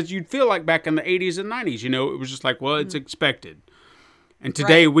it because you'd feel like back in the 80s and 90s, you know, it was just like, well, it's expected. And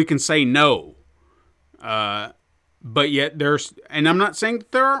today Right. we can say no. But yet there's, and I'm not saying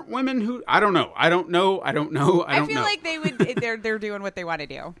that there aren't women who, I don't know. I feel like they would. They're doing what they want to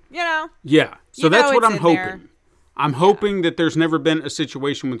do. You know. Yeah. So You know that's what it's I'm in hoping. there. I'm hoping that there's never been a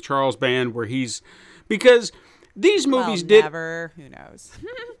situation with Charles Band where he's, because these movies Well, did, never. Who knows?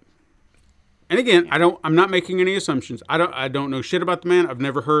 and again, I'm not making any assumptions. I don't know shit about the man. I've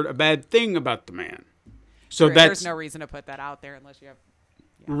never heard a bad thing about the man. So There's that's no reason to put that out there unless you have.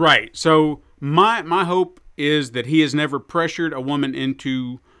 right. So my hope is that he has never pressured a woman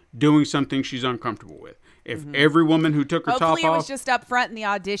into doing something she's uncomfortable with. If every woman who took her Hopefully, top it was off, just up front in the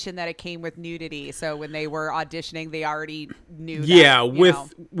audition that it came with nudity. So when they were auditioning, they already knew. yeah, that,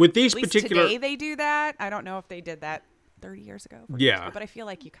 with these at least particular, today they do that. I don't know if they did that 30 years ago. 40 Yeah. years ago, but I feel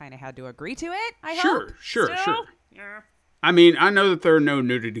like you kind of had to agree to it. I Sure, hope. sure. Yeah. I mean, I know that there are no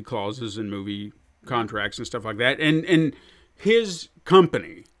nudity clauses in movie contracts and stuff like that. And his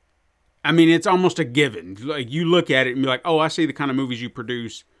company, I mean, it's almost a given. Like, you look at it and be like, oh, I see the kind of movies you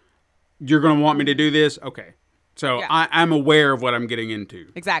produce. You're going to want me to do this? Okay. So Yeah. I'm aware of what I'm getting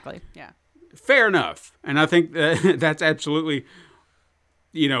into. Exactly. Yeah. Fair enough. And I think that's absolutely,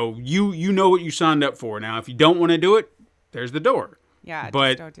 you know what you signed up for. Now, if you don't want to do it, there's the door. Yeah.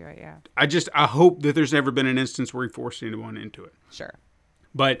 But just don't do it. Yeah. I hope that there's never been an instance where he forced anyone into it. Sure.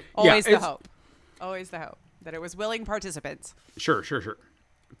 But Always yeah, the hope. Always the hope that it was willing participants. Sure.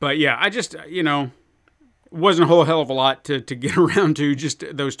 But yeah, I just, wasn't a whole hell of a lot to get around to just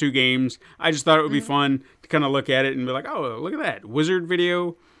those two games. I just thought it would be fun to kind of look at it and be like, oh, look at that. Wizard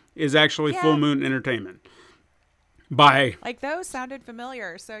Video is actually Yeah. Full Moon Entertainment. By, Like those sounded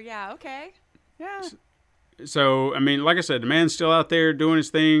familiar. So yeah. Okay. Yeah. so, I mean, like I said, the man's still out there doing his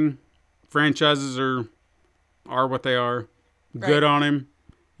thing. Franchises are what they are. Good Right. on him.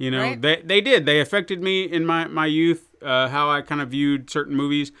 You know, Right. they did. They affected me in my youth, how I kind of viewed certain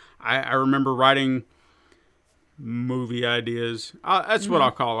movies. I remember writing movie ideas. That's what I'll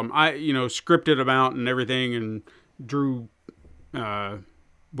call them. I, scripted them out and everything and drew, what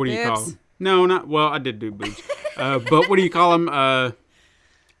do you call Boobs? them? No, not, well, I did do boobs. But what do you call them? I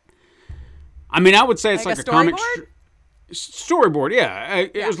mean, I would say it's Like like a a comic storyboard? storyboard. Yeah.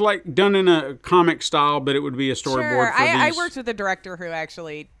 It Yeah. was like done in a comic style, but it would be a storyboard Sure. for I these. worked with a director who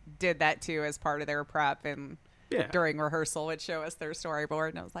actually did that too as part of their prep and Yeah. during rehearsal would show us their storyboard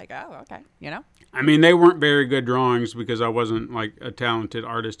and I was like, oh, okay. I mean, they weren't very good drawings because I wasn't like a talented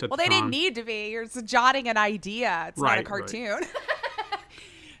artist at Well, the they time. didn't need to be. You're just jotting an idea. It's not a Right, cartoon.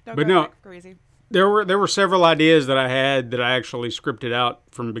 Don't But go no, that crazy. There were several ideas that I had that I actually scripted out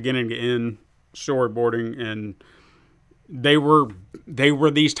from beginning to end, storyboarding, and they were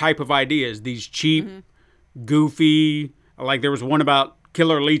these type of ideas, these cheap, goofy. Like there was one about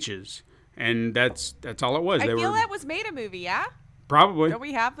killer leeches, and that's all it was. I They feel were that was made a movie, yeah? probably Don't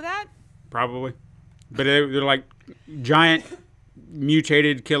we have that? but they're like giant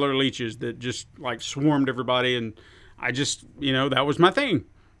mutated killer leeches that just like swarmed everybody, and I just that was my thing.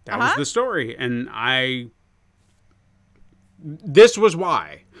 That was the story, and this was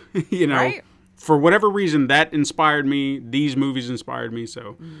why, Right. for whatever reason that inspired me. These movies inspired me,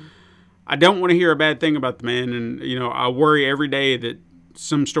 so I don't want to hear a bad thing about the man, and I worry every day that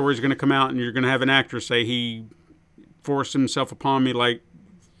some story's going to come out and you're going to have an actor say he forced himself upon me like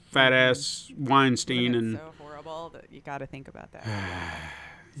fat ass Weinstein, It's and so horrible that you got to think about that.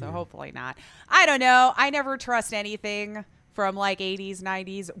 So hopefully not. I don't know. I never trust anything from like 80s,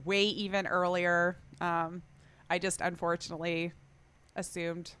 90s, way even earlier. I just unfortunately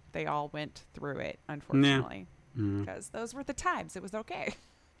assumed they all went through it, unfortunately. Because those were the times. It was okay.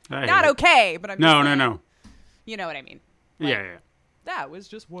 Not okay, but I'm just saying, No. You know what I mean. Yeah. That was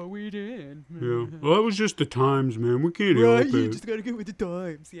just what we did. Yeah. Well, that was just the times, man. We can't help it. gotta go with the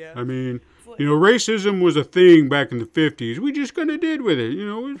times, yeah. I mean, racism was a thing back in the 50s. We just kind of did with it.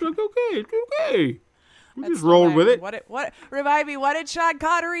 It's like, okay, it's okay. We just rolled with it. What remind me, what did Sean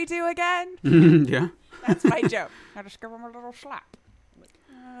Connery do again? Yeah. That's my joke. I just give him a little slap.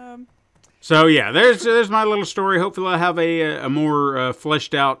 So yeah, there's my little story. Hopefully I'll have a more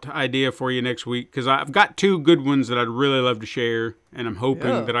fleshed out idea for you next week, because I've got 2 good ones that I'd really love to share, and I'm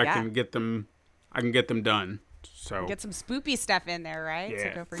hoping that I can get them done. So Get some spoopy stuff in there, right?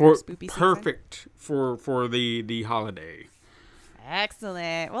 yeah, So go for your spoopy season. perfect for the holiday.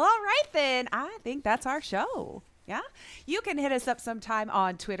 Excellent. Well, all right then. I think that's our show. Yeah. You can hit us up sometime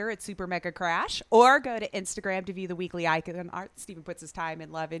on Twitter at Super Mega Crash, or go to Instagram to view the weekly icon art Steven puts his time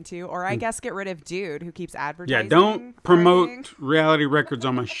and love into, or I guess get rid of Dude who keeps advertising. Yeah, don't promote our thing. reality records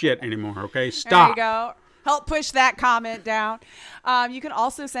on my shit anymore, okay? There Stop. you go. Help push that comment down. You can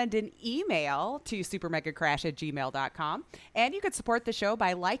also send an email to supermegacrash@gmail.com. And you can support the show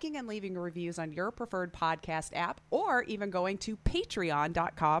by liking and leaving reviews on your preferred podcast app, or even going to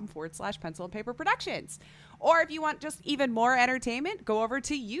patreon.com/pencil and paper productions. Or if you want just even more entertainment, go over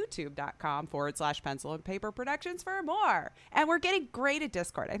to youtube.com/pencil and paper productions for more. And we're getting great at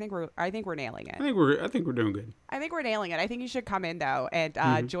Discord. I think we're nailing it. I think we're doing good. I think we're nailing it. I think you should come in, though,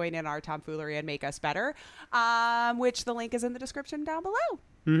 and join in our tomfoolery and make us better, which the link is in the description down below.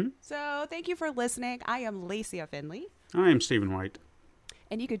 Mm-hmm. So thank you for listening. I am Lacey Finley. I am Stephen White.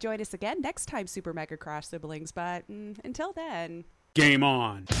 And you could join us again next time, Super Mega Crash siblings. But until then, Game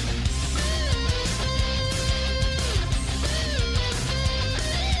on.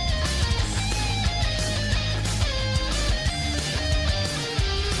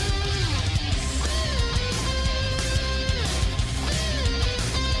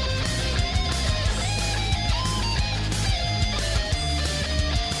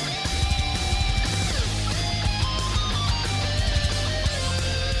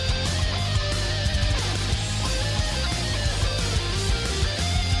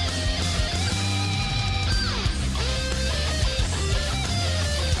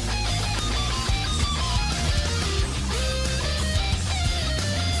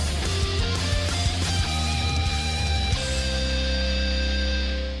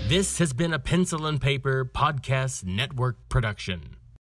 This has been a Pencil and Paper Podcast Network production.